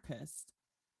therapists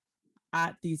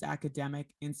at these academic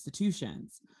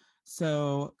institutions.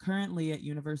 So currently at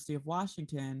University of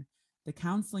Washington, the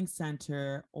counseling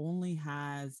center only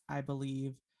has, I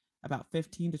believe, about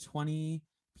 15 to 20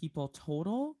 people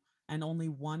total, and only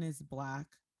one is Black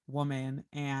woman.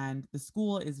 And the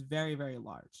school is very, very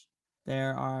large.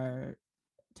 There are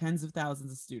tens of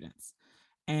thousands of students.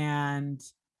 And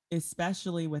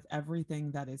especially with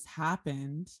everything that has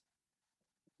happened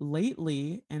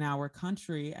lately in our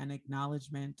country and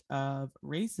acknowledgement of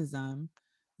racism,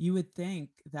 you would think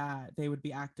that they would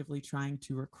be actively trying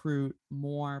to recruit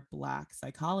more Black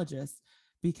psychologists,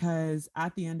 because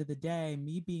at the end of the day,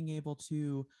 me being able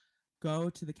to go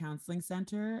to the counseling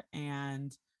center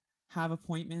and have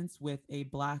appointments with a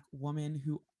Black woman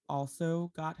who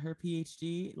also got her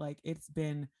PhD, like it's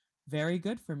been very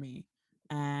good for me.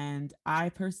 And I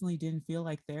personally didn't feel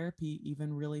like therapy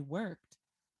even really worked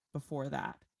before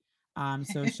that.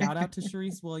 So shout out to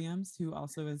Sharice Williams, who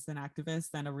also is an activist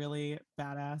and a really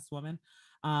badass woman.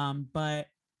 But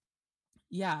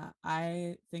yeah,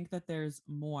 I think that there's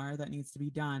more that needs to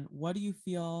be done. What do you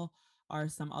feel are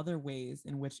some other ways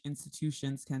in which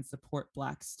institutions can support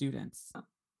Black students?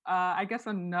 I guess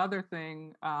another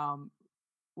thing,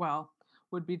 well,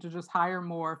 would be to just hire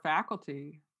more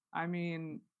faculty. I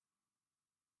mean,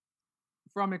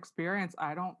 from experience,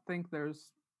 I don't think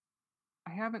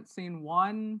I haven't seen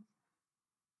one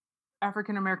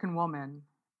African American woman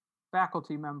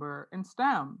faculty member in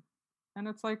STEM. And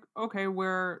it's like, okay,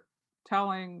 we're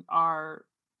telling our,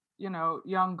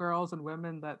 young girls and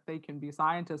women that they can be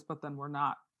scientists, but then we're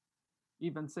not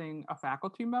even seeing a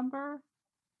faculty member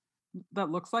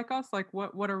that looks like us. Like,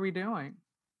 what are we doing?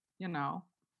 You know?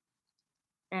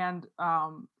 And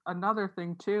another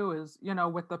thing too is,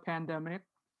 with the pandemic,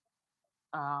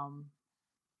 um,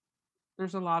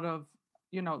 there's a lot of,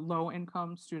 low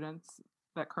income students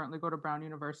that currently go to Brown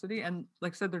University. And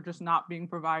like I said, they're just not being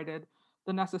provided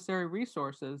the necessary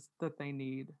resources that they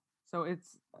need. So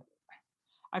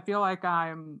I feel like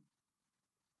I'm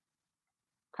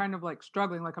kind of like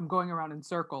struggling, like I'm going around in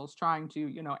circles trying to,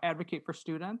 advocate for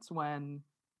students when,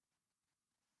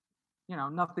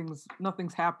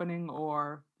 nothing's happening,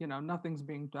 or, nothing's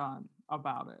being done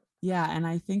about it. Yeah, and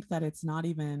I think that it's not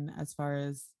even as far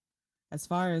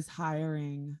as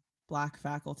hiring Black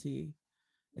faculty,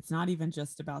 it's not even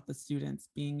just about the students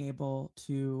being able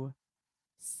to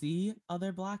see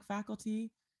other Black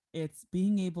faculty. It's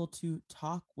being able to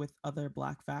talk with other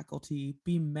Black faculty,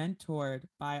 be mentored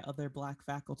by other Black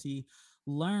faculty,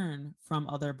 learn from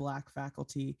other Black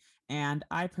faculty. And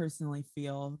I personally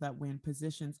feel that when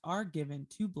positions are given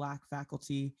to Black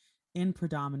faculty in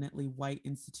predominantly white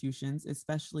institutions,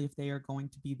 especially if they are going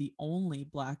to be the only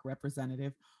Black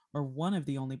representative or one of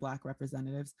the only Black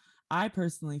representatives, I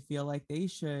personally feel like they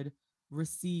should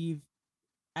receive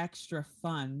extra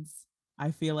funds. I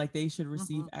feel like they should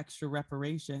receive extra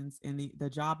reparations in the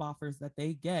job offers that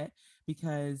they get,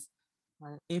 because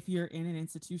Right. if you're in an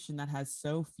institution that has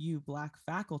so few Black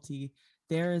faculty,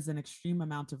 there is an extreme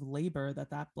amount of labor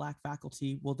that Black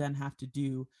faculty will then have to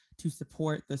do to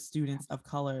support the students of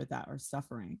color that are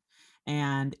suffering.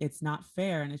 And it's not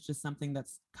fair. And it's just something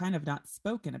that's kind of not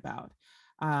spoken about.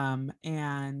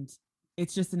 And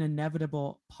it's just an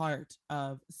inevitable part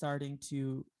of starting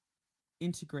to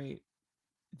integrate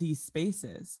these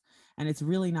spaces. And it's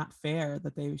really not fair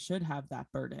that they should have that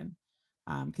burden,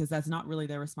 because that's not really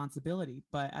their responsibility.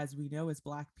 But as we know, as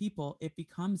Black people, it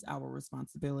becomes our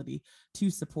responsibility to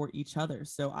support each other.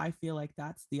 So I feel like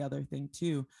that's the other thing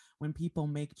too. When people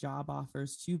make job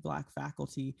offers to Black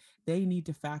faculty, they need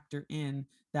to factor in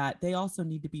that they also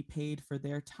need to be paid for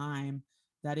their time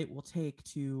that it will take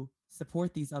to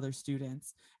support these other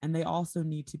students. And they also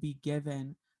need to be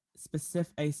given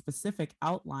a specific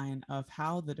outline of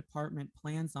how the department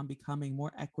plans on becoming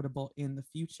more equitable in the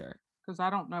future. Because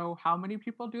I don't know how many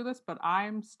people do this, but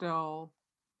I'm still,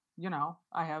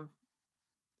 I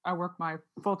work my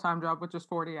full-time job, which is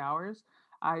 40 hours.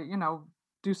 I,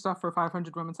 do stuff for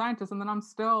 500 Women Scientists, and then I'm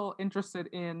still interested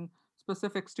in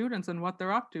specific students and what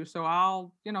they're up to. So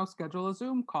I'll, schedule a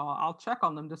Zoom call. I'll check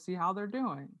on them to see how they're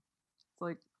doing. It's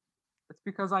like, it's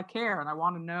because I care and I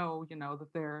want to know,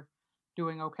 that they're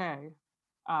doing okay.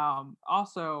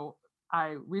 Also,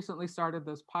 I recently started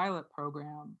this pilot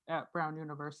program at Brown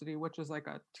University, which is like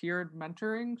a tiered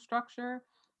mentoring structure.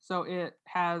 So it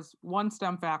has one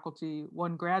STEM faculty,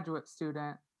 one graduate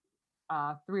student,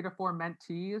 3 to 4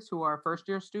 mentees who are first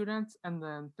year students, and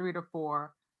then 3 to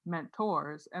 4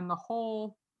 mentors. And the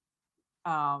whole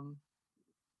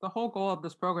goal of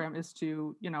this program is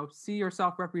to, see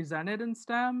yourself represented in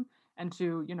STEM and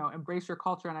to, embrace your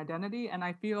culture and identity. And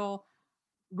I feel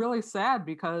really sad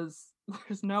because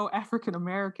there's no African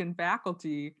American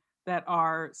faculty that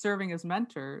are serving as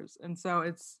mentors. And so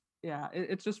it's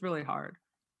just really hard.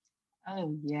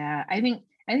 Oh yeah. I think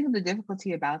the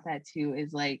difficulty about that too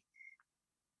is like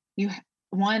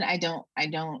I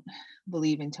don't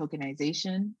believe in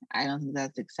tokenization. I don't think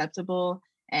that's acceptable.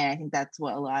 And I think that's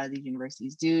what a lot of these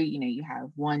universities do. You have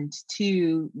 1 to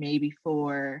 2, maybe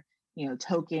 4,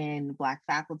 token Black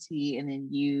faculty, and then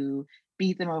you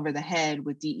beat them over the head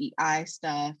with DEI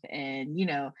stuff. And,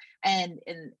 and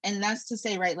that's to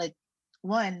say, right, like,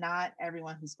 one, not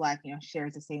everyone who's Black,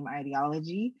 shares the same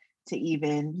ideology to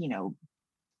even,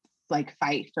 like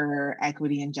fight for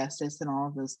equity and justice and all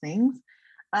of those things.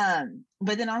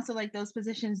 But then also, like, those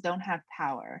positions don't have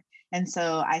power. And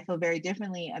so I feel very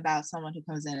differently about someone who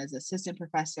comes in as assistant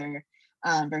professor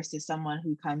versus someone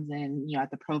who comes in,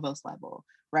 at the provost level,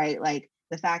 right? Like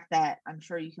the fact that I'm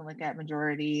sure you can look at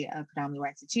majority of predominantly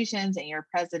white institutions and your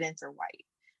presidents are white,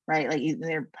 right? Like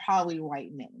they're probably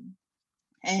white men.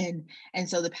 And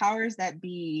so the powers that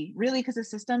be, really, because the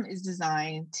system is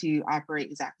designed to operate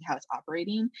exactly how it's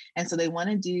operating, and so they want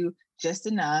to do just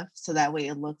enough so that way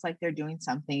it looks like they're doing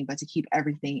something, but to keep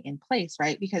everything in place,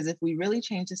 right? Because if we really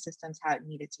change the systems how it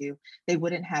needed to, they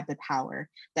wouldn't have the power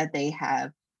that they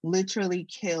have literally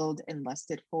killed and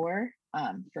lusted for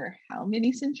how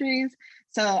many centuries.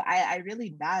 So I really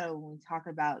battle when we talk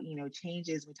about,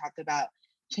 changes. We talked about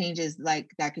changes like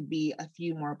that could be a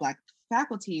few more Black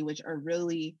faculty, which are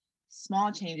really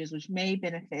small changes, which may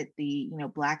benefit the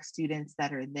Black students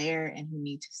that are there and who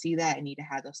need to see that and need to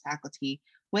have those faculty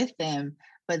with them.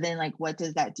 But then, like, what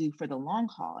does that do for the long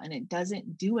haul? And it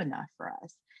doesn't do enough for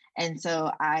us. And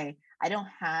so I don't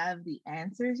have the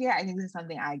answers yet. I think this is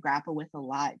something I grapple with a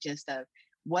lot, just of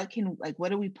what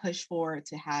do we push for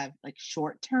to have like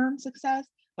short-term success,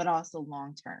 but also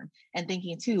long-term. And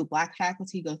thinking too, Black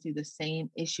faculty go through the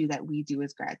same issue that we do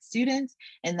as grad students,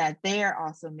 and that they are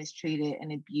also mistreated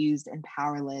and abused and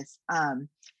powerless. I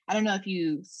don't know if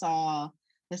you saw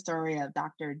the story of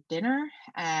Dr. Dinner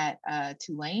at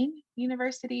Tulane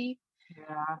University.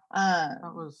 Yeah,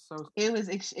 that was so.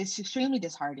 It's extremely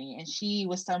disheartening. And she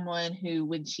was someone who,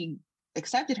 when she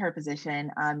accepted her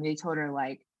position, they told her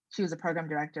like she was a program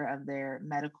director of their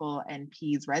medical and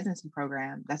peds residency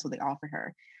program. That's what they offered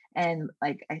her. And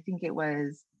like I think it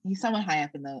was someone high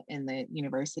up in the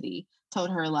university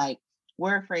told her like,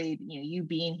 we're afraid you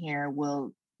being here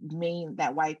will mean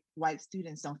that white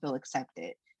students don't feel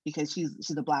accepted because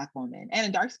she's a Black woman, and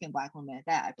a dark-skinned Black woman at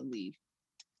that, I believe.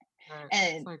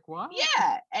 And it's like, what?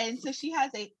 Yeah. And so she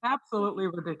has absolutely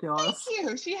ridiculous. Thank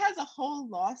you. She has a whole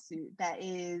lawsuit that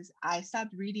is, I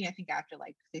stopped reading, I think after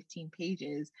like 15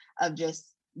 pages of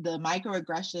just the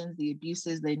microaggressions, the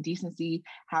abuses, the indecency,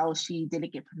 how she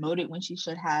didn't get promoted when she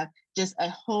should have, just a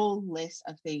whole list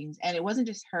of things. And it wasn't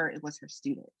just her, it was her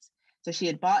students. So she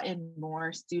had brought in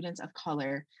more students of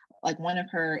color. Like one of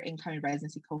her incoming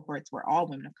residency cohorts were all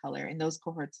women of color, and those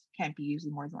cohorts can't be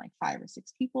usually more than like 5 or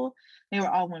 6 people. They were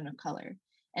all women of color.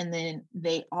 And then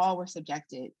they all were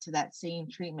subjected to that same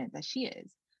treatment that she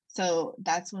is. So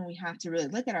that's when we have to really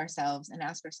look at ourselves and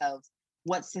ask ourselves,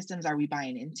 what systems are we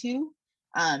buying into?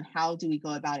 How do we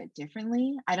go about it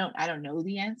differently? I don't know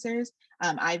the answers.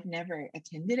 I've never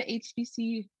attended a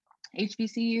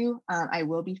HBCU. I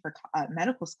will be for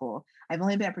medical school. I've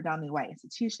only been at predominantly white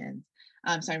institutions.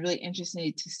 So I'm really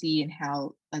interested to see and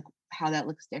how that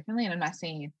looks differently. And I'm not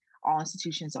saying all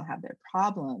institutions don't have their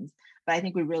problems, but I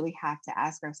think we really have to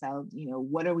ask ourselves,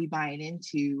 what are we buying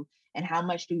into, and how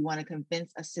much do we want to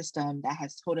convince a system that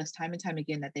has told us time and time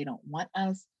again that they don't want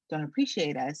us, don't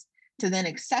appreciate us, to then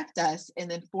accept us and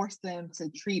then force them to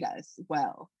treat us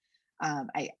well.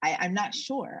 I'm not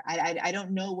sure. I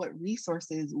don't know what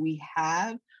resources we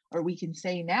have or we can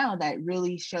say now that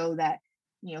really show that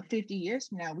 50 years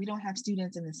from now we don't have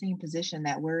students in the same position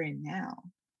that we're in now.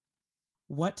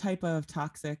 What type of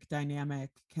toxic dynamic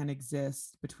can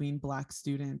exist between Black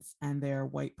students and their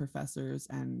white professors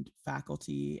and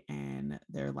faculty and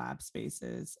their lab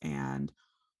spaces? And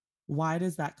why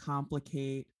does that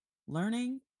complicate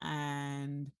learning?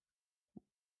 And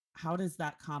how does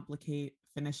that complicate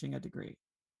finishing a degree?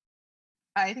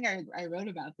 I think I wrote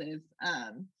about this.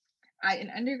 In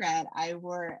undergrad, I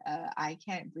wore a I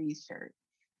Can't Breathe shirt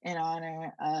in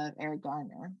honor of Eric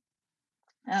Garner,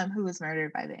 who was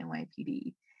murdered by the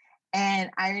NYPD. And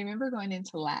I remember going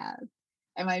into lab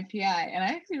and my PI, and I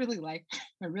actually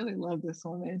I really love this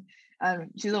woman.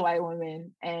 She's a white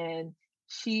woman, and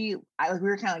we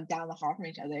were kind of like down the hall from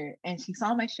each other, and she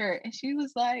saw my shirt and she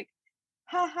was like,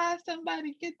 haha,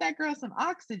 somebody get that girl some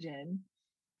oxygen.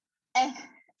 And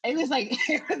it was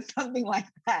something like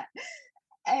that.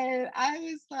 And I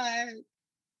was like,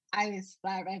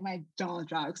 my jaw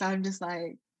dropped. So I'm just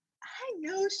like, I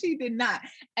know she did not.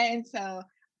 And so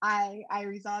I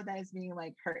resolved that as being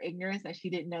like her ignorance, that she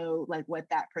didn't know like what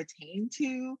that pertained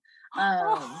to.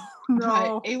 No.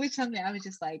 But it was something I was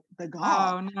just like, the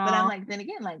gall. Oh, no. But I'm like, then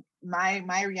again, like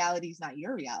my reality is not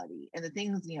your reality. And the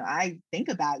things, I think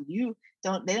about, they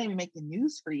don't even make the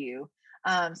news for you.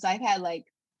 So I've had like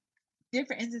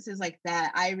different instances like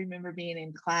that. I remember being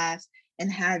in class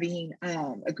and having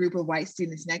a group of white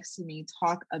students next to me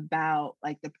talk about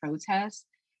like the protests.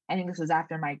 I think this was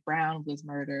after Mike Brown was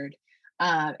murdered.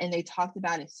 And they talked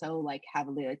about it so like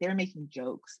heavily, like they were making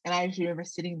jokes. And I just remember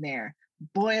sitting there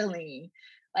boiling,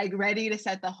 like ready to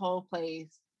set the whole place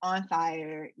on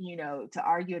fire, to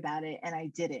argue about it. And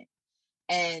I didn't.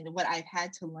 And what I've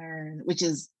had to learn, which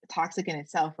is toxic in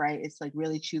itself, right? It's like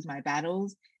really choose my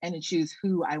battles and to choose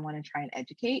who I want to try and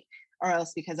educate, or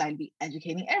else because I'd be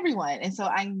educating everyone. And so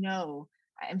I know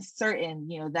I'm certain,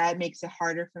 that makes it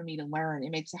harder for me to learn.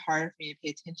 It makes it harder for me to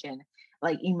pay attention.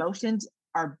 Like emotions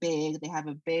are big. They have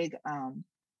a big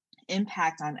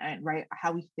impact on right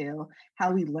how we feel,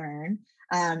 how we learn.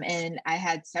 And I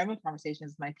had several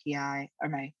conversations with my PI or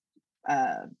my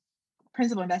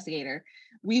principal investigator.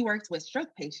 We worked with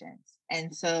stroke patients.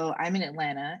 And so I'm in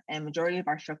Atlanta, and majority of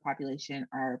our stroke population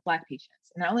are Black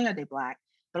patients. And not only are they Black,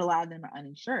 but a lot of them are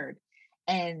uninsured.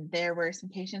 And there were some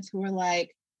patients who were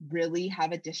like, really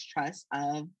have a distrust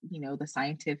of, the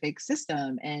scientific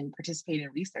system and participate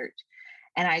in research.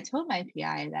 And I told my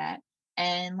PI that,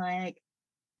 and like,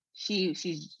 she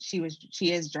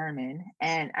is German.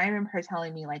 And I remember her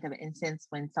telling me like of an instance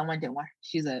when someone didn't want,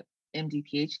 she's a MD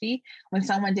PhD, when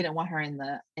someone didn't want her in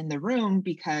the room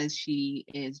because she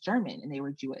is German and they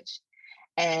were Jewish.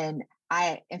 And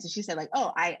so she said like,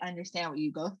 oh, I understand what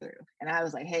you go through. And I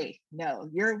was like, hey, no,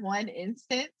 your one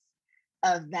instance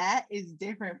of that is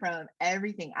different from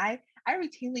everything. I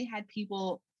routinely had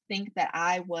people think that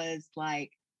I was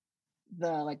like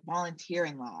the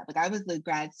volunteering lab. Like I was the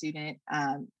grad student,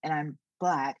 and I'm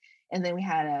Black. And then we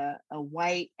had a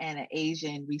white and an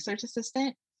Asian research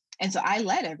assistant. And so I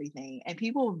led everything. And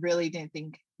people really didn't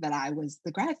think that I was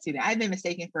the grad student. I've been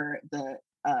mistaken for the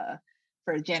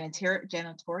for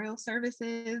janitorial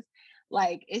services.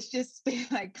 Like it's just been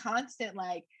like constant,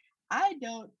 like, I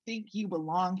don't think you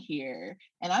belong here.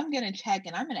 And I'm going to check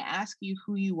and I'm going to ask you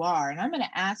who you are. And I'm going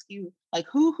to ask you, like,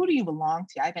 who do you belong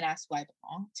to? I've been asked who I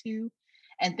belong to.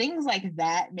 And things like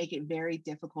that make it very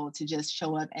difficult to just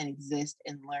show up and exist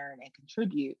and learn and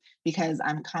contribute, because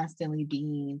I'm constantly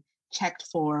being checked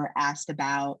for, asked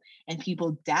about, and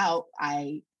people doubt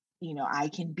I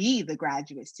can be the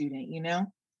graduate student,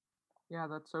 Yeah,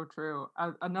 that's so true.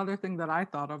 Another thing that I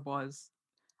thought of was,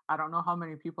 I don't know how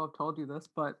many people have told you this,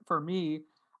 but for me,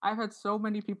 I've had so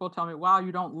many people tell me, wow,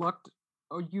 you don't look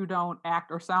or you don't act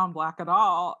or sound Black at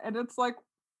all. And it's like,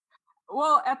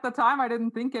 well, at the time I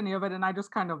didn't think any of it and I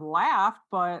just kind of laughed,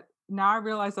 but now I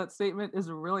realize that statement is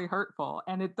really hurtful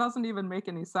and it doesn't even make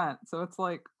any sense. So it's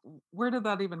like, where did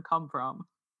that even come from?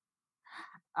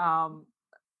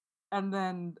 And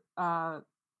then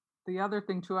the other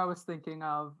thing too, I was thinking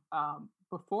of,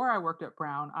 before I worked at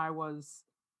Brown, I was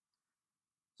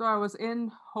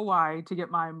in Hawaii to get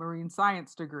my marine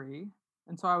science degree.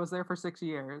 And so I was there for 6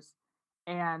 years.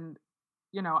 And,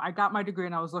 I got my degree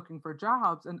and I was looking for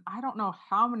jobs. And I don't know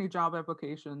how many job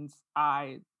applications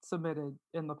I submitted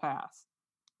in the past.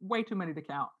 Way too many to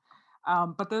count.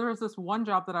 But there was this one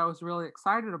job that I was really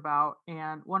excited about.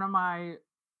 And one of my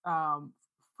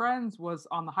friends was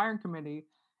on the hiring committee.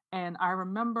 And I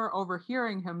remember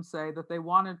overhearing him say that they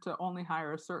wanted to only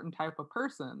hire a certain type of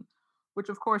person, which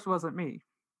of course wasn't me.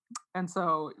 And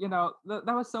so, that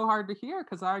was so hard to hear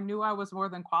because I knew I was more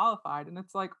than qualified. And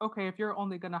it's like, okay, if you're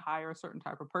only going to hire a certain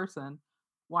type of person,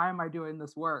 why am I doing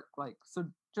this work? Like, so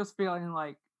just feeling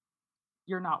like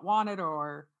you're not wanted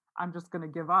or I'm just going to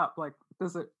give up. Like,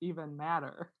 does it even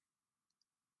matter?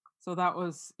 So that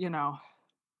was,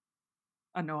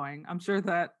 annoying. I'm sure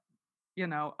that,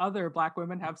 other Black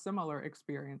women have similar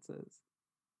experiences.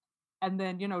 And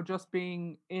then, just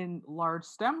being in large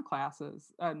STEM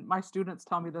classes, and my students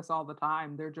tell me this all the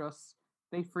time,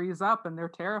 they freeze up and they're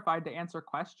terrified to answer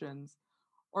questions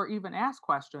or even ask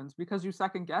questions because you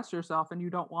second guess yourself and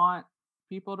you don't want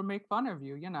people to make fun of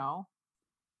you,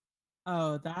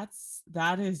 Oh,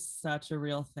 that is such a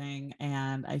real thing.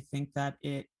 And I think that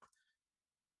it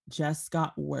just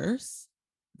got worse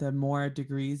the more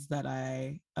degrees that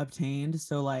I obtained.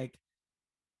 So like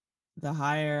the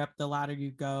higher up the ladder you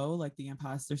go, like the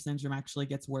imposter syndrome actually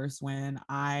gets worse when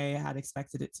I had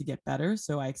expected it to get better.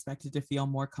 So I expected to feel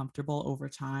more comfortable over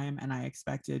time and I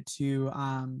expected to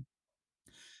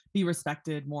be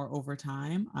respected more over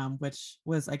time, which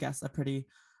was, I guess, a pretty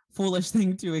foolish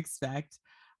thing to expect.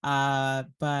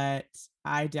 But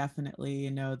I definitely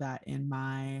know that in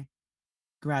my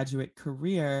graduate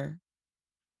career,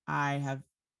 I have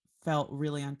felt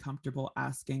really uncomfortable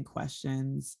asking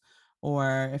questions,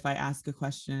 or if I ask a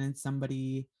question and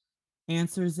somebody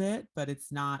answers it, but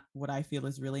it's not what I feel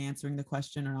is really answering the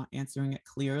question or not answering it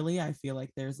clearly, I feel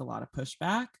like there's a lot of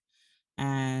pushback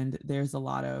and there's a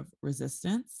lot of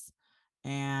resistance.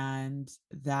 And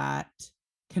that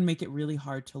can make it really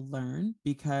hard to learn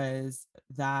because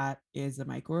that is a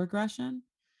microaggression.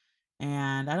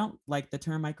 And I don't like the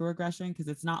term microaggression because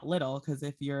it's not little, because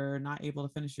if you're not able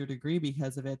to finish your degree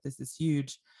because of it, this is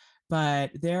huge. But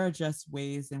there are just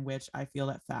ways in which I feel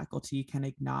that faculty can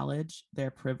acknowledge their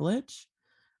privilege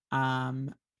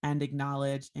and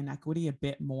acknowledge inequity a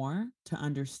bit more to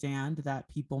understand that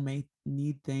people may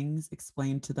need things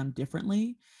explained to them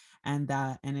differently. and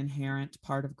that an inherent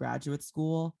part of graduate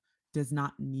school does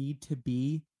not need to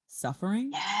be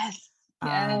suffering. Yes.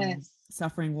 Yes.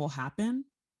 Suffering will happen,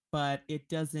 but it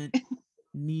doesn't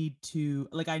need to,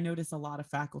 like, I notice a lot of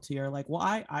faculty are like, well,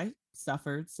 I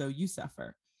suffered, so you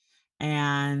suffer.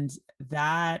 And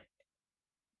that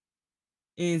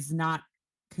is not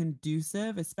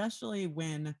conducive, especially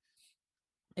when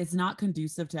it's not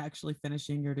conducive to actually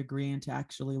finishing your degree and to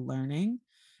actually learning,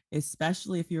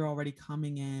 especially if you're already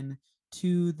coming in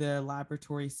to the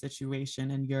laboratory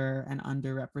situation and you're an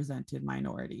underrepresented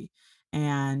minority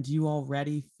and you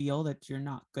already feel that you're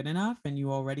not good enough and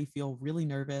you already feel really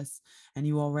nervous and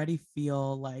you already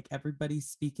feel like everybody's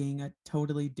speaking a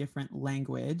totally different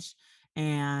language.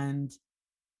 And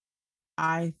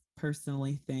I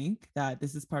personally think that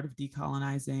this is part of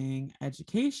decolonizing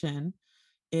education.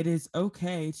 It is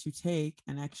okay to take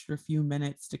an extra few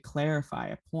minutes to clarify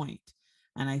a point.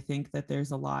 And I think that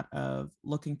there's a lot of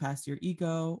looking past your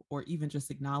ego or even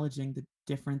just acknowledging the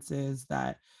differences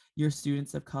that your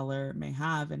students of color may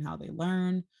have and how they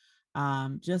learn,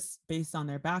 just based on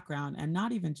their background, and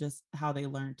not even just how they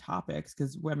learn topics,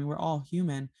 because I mean, we're all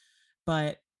human,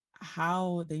 but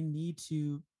how they need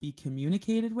to be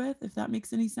communicated with, if that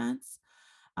makes any sense.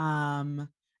 And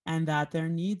that there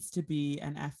needs to be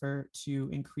an effort to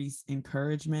increase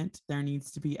encouragement. There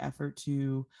needs to be effort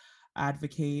to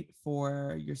advocate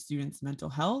for your students' mental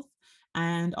health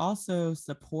and also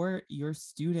support your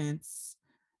students'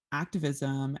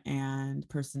 activism and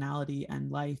personality and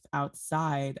life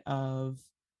outside of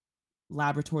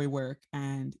laboratory work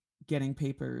and getting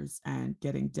papers and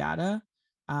getting data.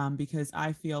 Because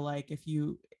I feel like if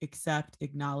you accept,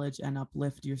 acknowledge, and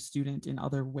uplift your student in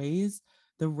other ways,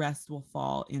 the rest will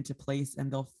fall into place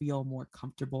and they'll feel more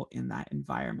comfortable in that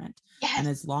environment. Yes. And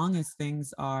as long as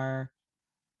things are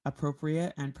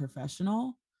appropriate and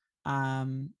professional,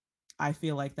 I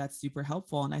feel like that's super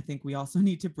helpful. And I think we also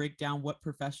need to break down what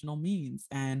professional means,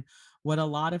 and what a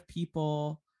lot of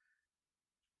people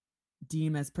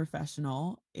deem as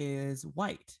professional is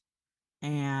white.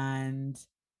 And,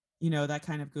 you know, that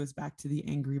kind of goes back to the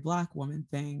angry Black woman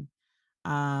thing.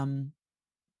 And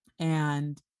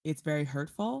it's very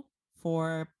hurtful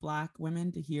for Black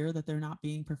women to hear that they're not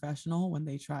being professional when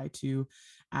they try to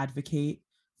advocate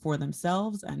for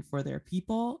themselves and for their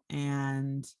people.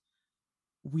 And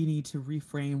we need to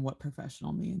reframe what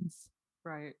professional means.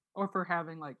 Right. Or for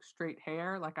having like straight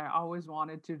hair. Like I always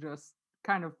wanted to just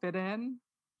kind of fit in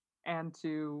and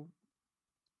to,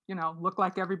 you know, look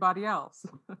like everybody else.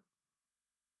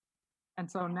 And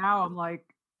so now I'm like,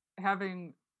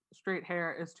 having straight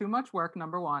hair is too much work,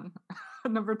 number one.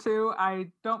 Number two,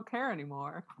 I don't care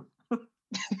anymore.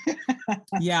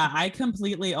 Yeah, I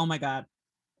completely, oh my God.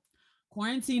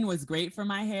 Quarantine was great for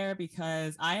my hair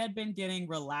because I had been getting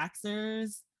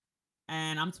relaxers,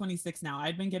 and I'm 26 now.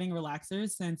 I'd been getting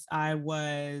relaxers since I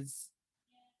was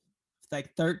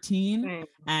like 13. Same.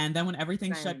 And then when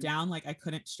everything shut Same. down, like I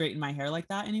couldn't straighten my hair like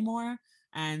that anymore.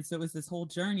 And so it was this whole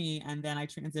journey. And then I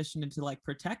transitioned into like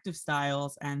protective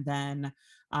styles, and then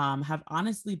have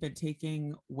honestly been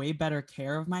taking way better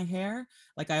care of my hair.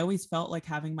 Like I always felt like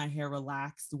having my hair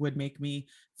relaxed would make me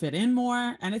fit in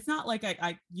more. And it's not like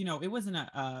I you know, it wasn't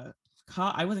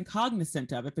I wasn't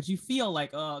cognizant of it, but you feel like,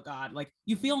 oh God, like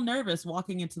you feel nervous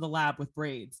walking into the lab with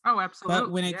braids. Oh, absolutely.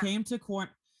 But when it came to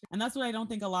and that's what I don't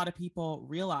think a lot of people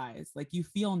realize. Like you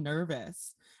feel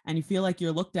nervous and you feel like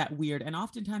you're looked at weird. And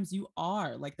oftentimes you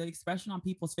are, like the expression on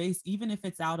people's face, even if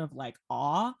it's out of like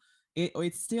awe,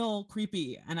 it's still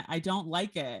creepy and I don't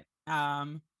like it.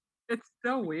 It's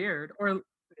so weird. Or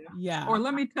yeah. Or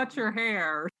let me touch your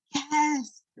hair.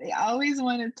 Yes. They always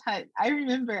want to touch. I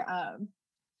remember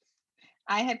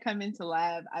I had come into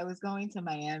lab. I was going to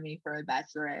Miami for a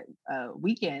bachelorette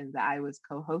weekend that I was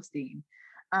co-hosting.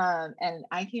 And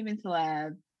I came into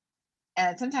lab,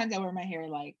 and sometimes I wear my hair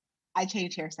like, I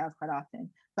change hairstyles quite often,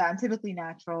 but I'm typically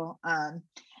natural. And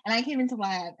I came into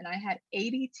lab and I had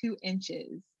 82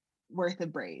 inches worth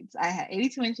of braids. I had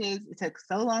 82 inches. It took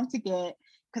so long to get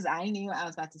because I knew I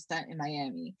was about to stunt in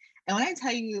Miami. And when I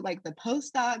tell you, like the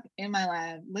postdoc in my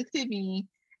lab looked at me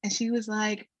and she was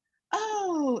like,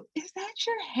 "Oh, is that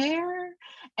your hair?"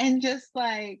 And just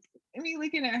like me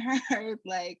looking at her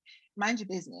like, mind your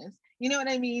business. You know what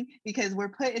I mean? Because we're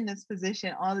put in this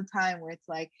position all the time where it's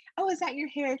like, "Oh, is that your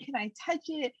hair? Can I touch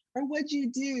it? Or what'd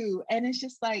you do?" And it's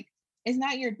just like, it's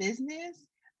not your business.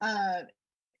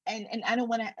 And I don't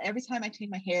want to, every time I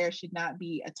change my hair, should not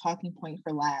be a talking point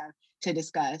for lab to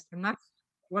discuss. And that's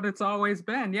what it's always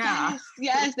been. Yeah.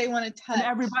 Yes, they want to touch. And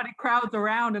everybody crowds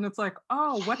around and it's like,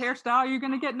 "Oh, what hairstyle are you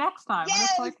going to get next time?" Yes. And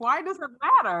it's like, why does it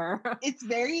matter? It's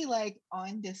very like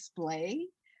on display.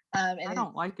 And I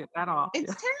don't like it at all.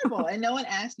 It's terrible. And no one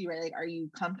asks you, right? Like, are you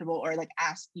comfortable, or like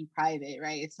ask you private,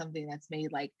 right? It's something that's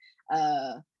made like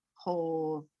a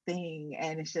whole thing.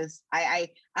 And it's just,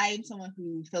 I'm someone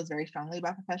who feels very strongly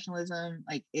about professionalism.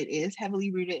 Like, it is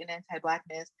heavily rooted in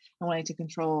anti-Blackness and wanting to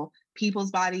control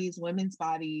people's bodies, women's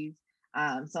bodies.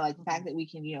 So like the fact that we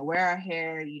can, wear our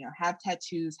hair, have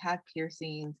tattoos, have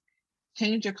piercings,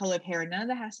 change your color of hair, none of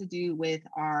that has to do with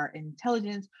our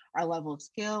intelligence, our level of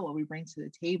skill, what we bring to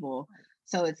the table.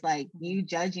 So it's like, you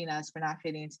judging us for not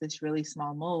fitting into this really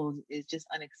small mold is just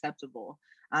unacceptable.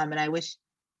 And I wish,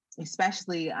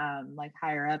 especially like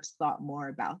higher ups, thought more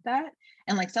about that.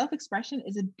 And like, self-expression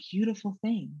is a beautiful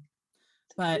thing.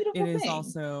 But it is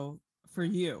also for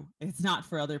you. It's not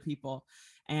for other people.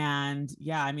 And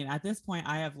yeah, I mean, at this point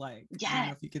I have like, I don't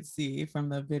know if you could see from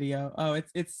the video. Oh,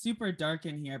 it's super dark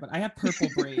in here, but I have purple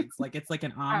braids. Like, it's like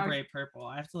an ombre purple.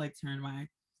 I have to like turn my,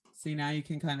 see, now you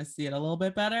can kind of see it a little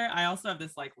bit better. I also have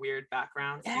this like weird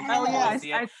background.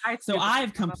 So so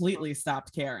I've completely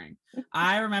stopped caring.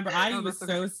 I remember I was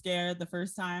so scared the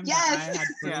first time that I had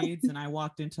braids and I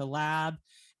walked into lab.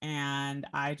 And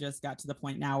I just got to the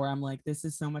point now where I'm like, this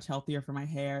is so much healthier for my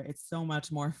hair. It's so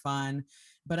much more fun.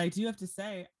 But I do have to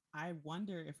say, I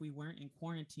wonder if we weren't in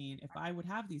quarantine, if I would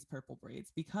have these purple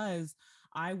braids, because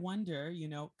I wonder,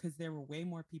 because there were way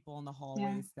more people in the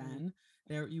hallways then.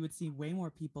 You would see way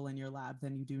more people in your lab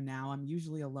than you do now. I'm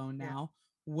usually alone now.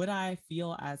 Would I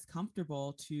feel as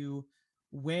comfortable to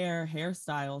wear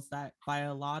hairstyles that by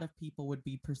a lot of people would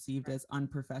be perceived as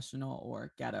unprofessional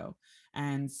or ghetto?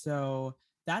 And so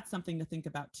that's something to think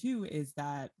about too, is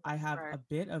that I have a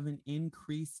bit of an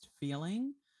increased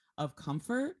feeling of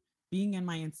comfort being in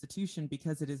my institution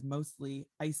because it is mostly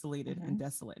isolated and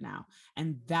desolate now.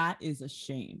 And that is a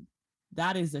shame.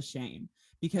 That is a shame,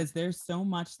 because there's so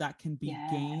much that can be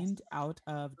gained out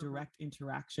of direct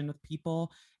interaction with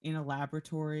people in a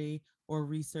laboratory or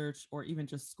research or even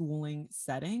just schooling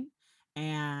setting.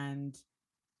 And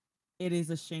it is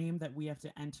a shame that we have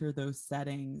to enter those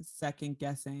settings second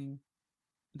guessing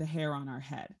the hair on our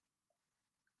head.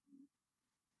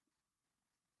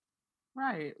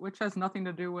 Right, which has nothing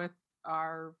to do with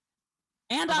our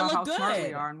I look how good. Smart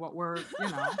we are and what we're,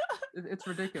 it's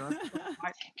ridiculous.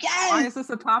 Why is this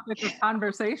a topic of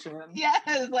conversation?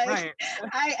 Yes, like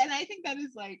I think that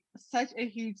is like such a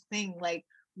huge thing. Like,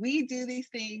 we do these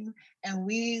things and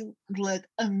we look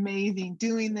amazing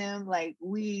doing them. Like,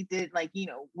 we did, like,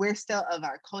 we're still of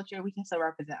our culture. We can still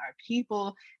represent our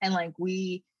people. And like,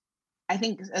 I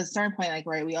think at a certain point, like,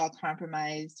 right, we all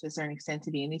compromise to a certain extent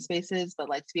to be in these spaces, but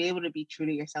like, to be able to be true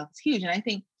to yourself is huge. And I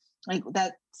think like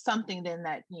that's something then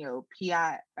that,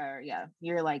 PI or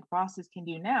your like bosses can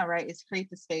do now, right? Is create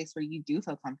the space where you do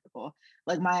feel comfortable.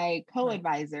 Like, my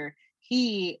co-advisor,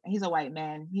 he's a white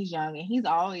man, he's young,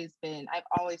 and I've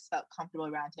always felt comfortable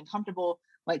around him, comfortable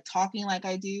like talking like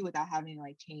I do without having to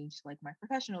like change like my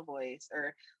professional voice,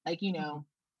 or like,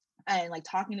 and like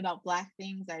talking about Black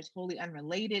things that are totally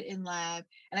unrelated in lab.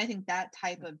 And I think that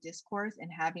type of discourse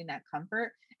and having that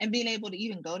comfort and being able to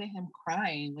even go to him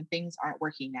crying when things aren't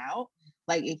working out.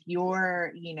 Like, if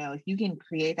you're, if you can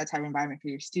create that type of environment for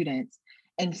your students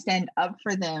and stand up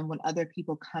for them when other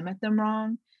people come at them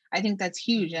wrong, I think that's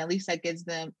huge. And at least that gives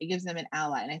them an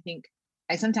ally. And I think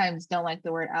I sometimes don't like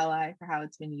the word ally for how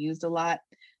it's been used a lot.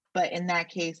 But in that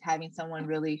case, having someone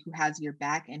really who has your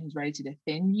back and who's ready to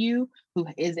defend you, who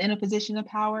is in a position of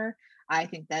power, I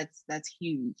think that's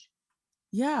huge.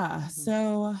 Yeah.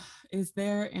 So is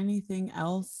there anything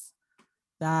else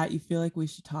that you feel like we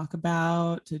should talk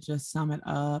about to just sum it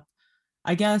up?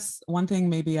 I guess one thing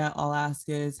maybe I'll ask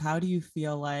is, how do you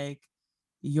feel like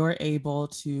you're able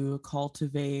to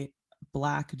cultivate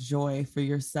Black joy for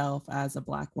yourself as a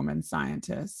Black woman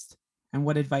scientist? And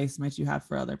what advice might you have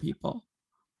for other people?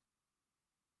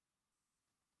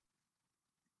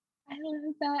 I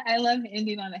love that. I love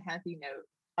ending on a happy note.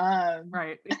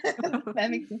 Right. That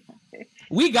makes me happy.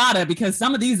 We gotta, because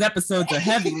some of these episodes are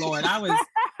heavy, Lord.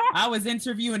 I was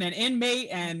interviewing an inmate,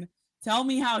 and tell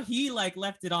me how he like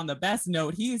left it on the best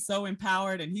note. He is so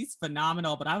empowered and he's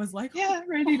phenomenal. But I was like,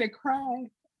 ready to cry.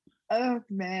 Oh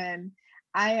man.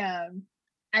 I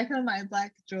feel my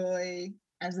Black joy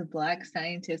as a Black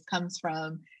scientist comes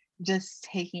from just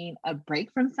taking a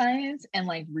break from science and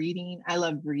like reading. I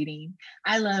love reading.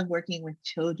 I love working with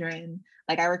children.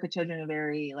 Like, I work with children in a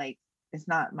very like, it's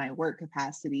not my work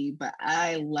capacity, but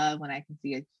I love when I can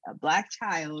see a Black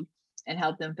child and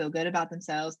help them feel good about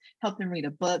themselves, help them read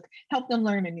a book, help them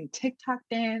learn a new TikTok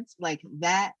dance. Like,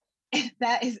 that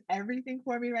is everything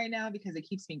for me right now, because it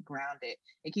keeps me grounded.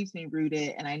 It keeps me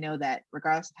rooted. And I know that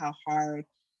regardless of how hard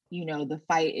the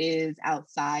fight is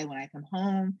outside when I come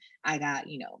home. I got,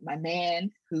 my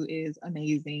man who is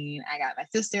amazing. I got my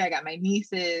sister, I got my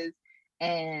nieces,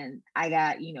 and I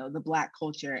got, the Black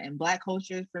culture. And Black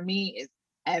culture for me is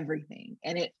everything.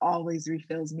 And it always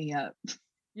refills me up.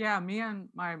 Yeah, me and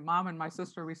my mom and my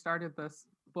sister, we started this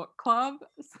book club.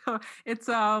 So it's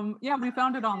we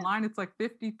found it online. It's like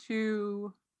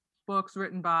 52 books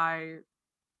written by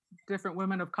different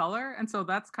women of color. And so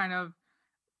that's kind of,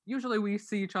 usually we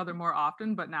see each other more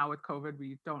often, but now with COVID,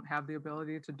 we don't have the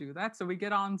ability to do that. So we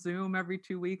get on Zoom every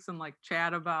 2 weeks and like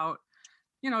chat about,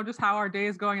 just how our day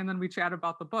is going. And then we chat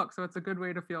about the book. So it's a good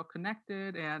way to feel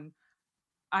connected. And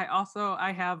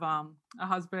I have a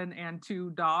husband and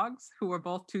 2 dogs who are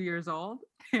both 2 years old,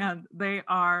 and they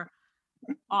are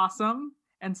awesome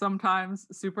and sometimes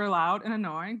super loud and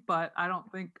annoying, but I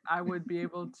don't think I would be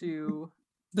able to.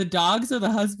 The dogs or the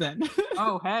husband?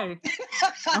 Oh, hey.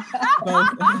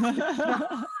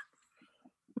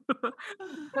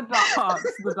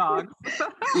 The dogs.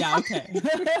 Yeah, okay.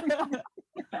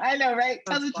 I know, right?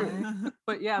 Tell the truth.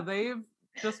 But yeah, they've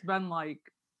just been like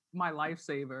my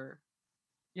lifesaver.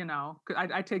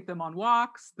 I take them on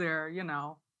walks. They're,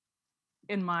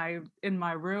 in my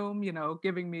room,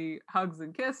 giving me hugs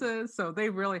and kisses. So they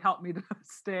really helped me to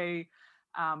stay,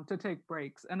 to take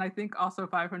breaks. And I think also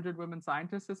 500 Women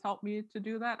Scientists has helped me to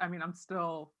do that. I mean, I'm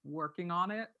still working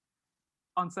on it,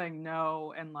 on saying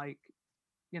no and like,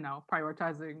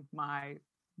 prioritizing my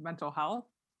mental health,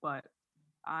 but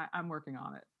I'm working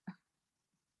on it.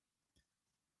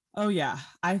 Oh yeah.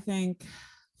 I think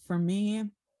for me,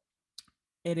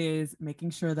 it is making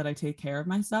sure that I take care of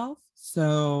myself.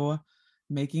 So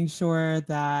making sure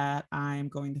that I'm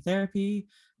going to therapy,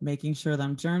 making sure that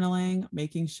I'm journaling,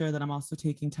 making sure that I'm also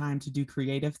taking time to do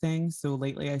creative things. So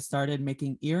lately I started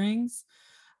making earrings,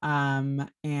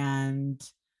 and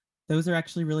those are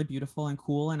actually really beautiful and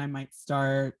cool. And I might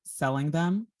start selling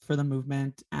them for the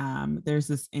movement. There's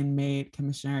this inmate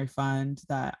commissionary fund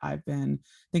that I've been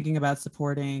thinking about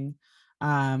supporting.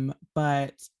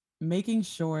 But making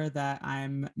sure that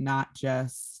I'm not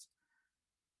just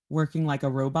working like a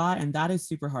robot. And that is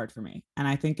super hard for me. And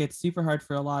I think it's super hard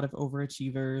for a lot of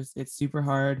overachievers. It's super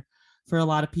hard for a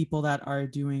lot of people that are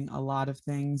doing a lot of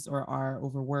things or are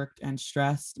overworked and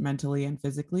stressed mentally and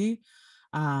physically.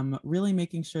 Really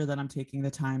making sure that I'm taking the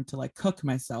time to like cook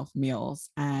myself meals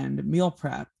and meal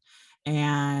prep.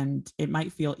 And it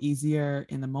might feel easier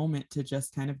in the moment to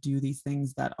just kind of do these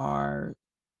things that are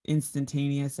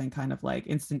instantaneous and kind of like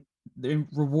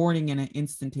rewarding in an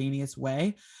instantaneous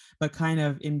way, but kind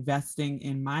of investing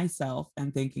in myself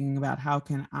and thinking about how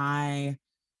can I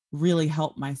really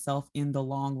help myself in the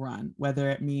long run, whether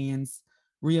it means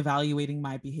reevaluating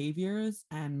my behaviors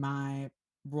and my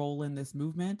role in this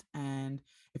movement. And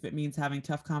if it means having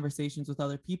tough conversations with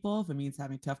other people, if it means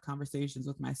having tough conversations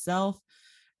with myself.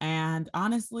 And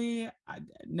honestly,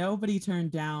 nobody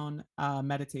turned down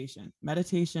meditation.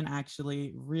 Meditation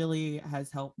actually really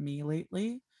has helped me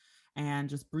lately. And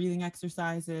just breathing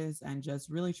exercises and just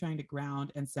really trying to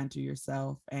ground and center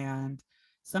yourself. And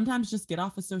sometimes just get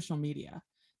off of social media.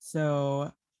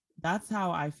 So that's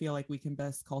how I feel like we can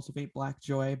best cultivate Black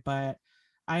joy. But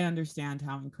I understand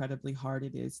how incredibly hard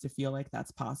it is to feel like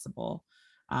that's possible.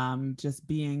 Just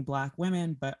being Black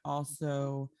women, but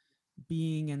also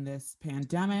being in this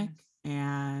pandemic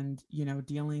and,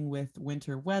 dealing with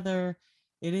winter weather.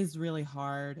 It is really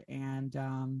hard. And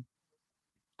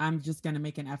I'm just going to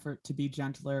make an effort to be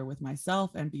gentler with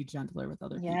myself and be gentler with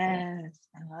other people. Yes,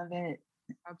 I love it.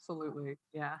 Absolutely.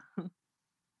 Yeah.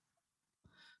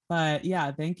 But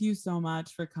yeah, thank you so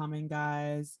much for coming,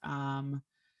 guys.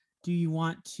 Do you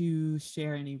want to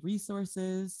share any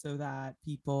resources so that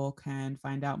people can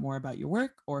find out more about your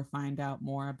work or find out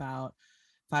more about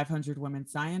 500 Women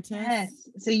Scientists? Yes.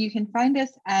 So you can find us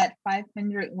at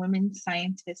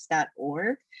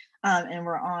 500womenscientists.org. And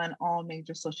we're on all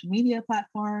major social media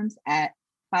platforms at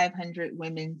 500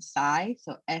 Women Sci,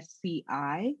 so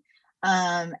SCI.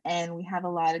 And we have a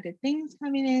lot of good things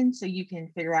coming in. So you can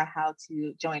figure out how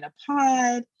to join a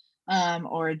pod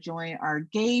or join our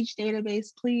Gauge database,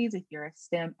 please. If you're a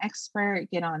STEM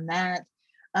expert, get on that.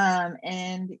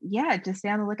 And yeah, just stay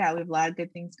on the lookout. We have a lot of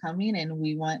good things coming and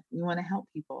we want to help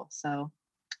people. So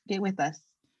get with us.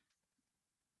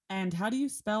 And how do you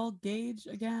spell Gauge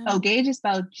again? Oh, Gauge is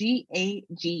spelled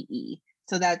GAGE.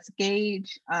 So that's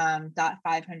Gauge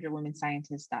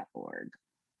 .500womenscientists.org.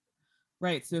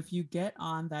 Right. So if you get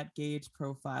on that Gauge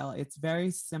profile, it's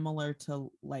very similar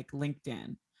to like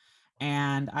LinkedIn.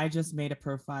 And I just made a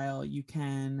profile. You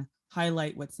can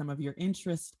highlight what some of your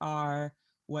interests are,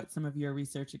 what some of your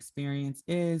research experience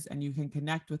is, and you can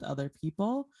connect with other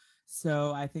people.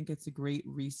 So I think it's a great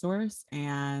resource.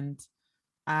 And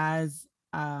as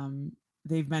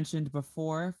they've mentioned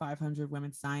before, 500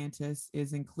 Women Scientists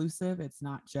is inclusive. It's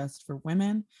not just for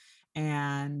women,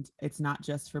 and it's not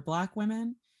just for Black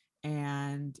women,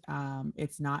 and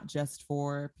it's not just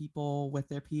for people with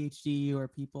their PhD or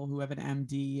people who have an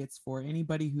MD. It's for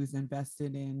anybody who's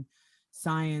invested in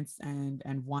science and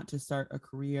want to start a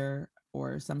career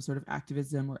or some sort of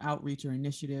activism or outreach or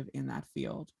initiative in that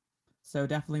field. So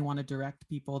definitely want to direct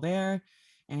people there.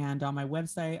 And on my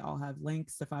website, I'll have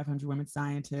links to 500 Women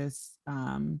Scientists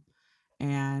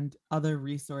and other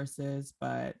resources.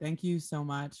 But thank you so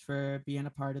much for being a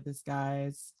part of this,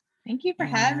 guys. Thank you for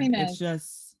having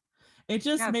us. It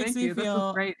just makes me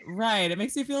feel right. It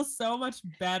makes me feel so much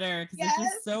better because it's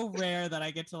just so rare that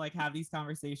I get to like have these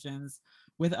conversations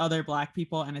with other Black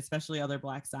people and especially other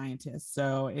Black scientists.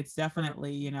 So it's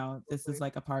definitely, you know, this is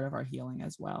like a part of our healing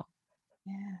as well.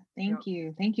 Yeah, thank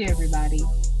you. Thank you, everybody.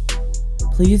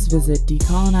 Please visit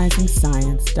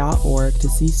decolonizingscience.org to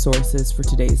see sources for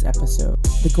today's episode.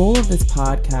 The goal of this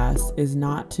podcast is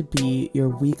not to be your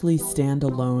weekly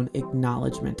standalone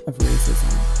acknowledgement of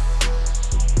racism.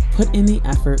 Put in the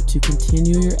effort to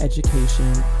continue your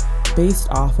education based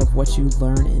off of what you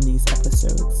learn in these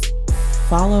episodes.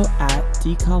 Follow at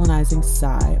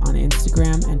DecolonizingSci on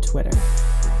Instagram and Twitter.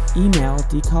 Email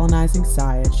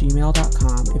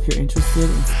decolonizingsci@gmail.com if you're interested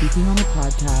in speaking on the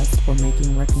podcast or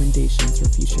making recommendations for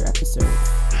future episodes.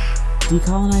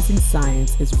 Decolonizing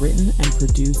Science is written and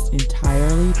produced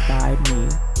entirely by me,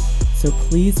 so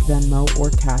please Venmo or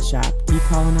Cash App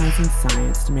Decolonizing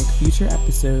Science to make future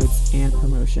episodes and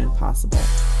promotion possible.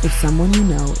 If someone you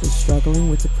know is struggling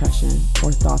with depression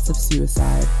or thoughts of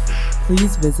suicide,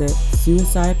 please visit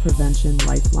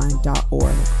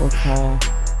suicidepreventionlifeline.org or call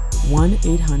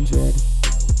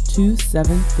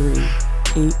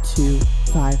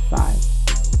 1-800-273-8255.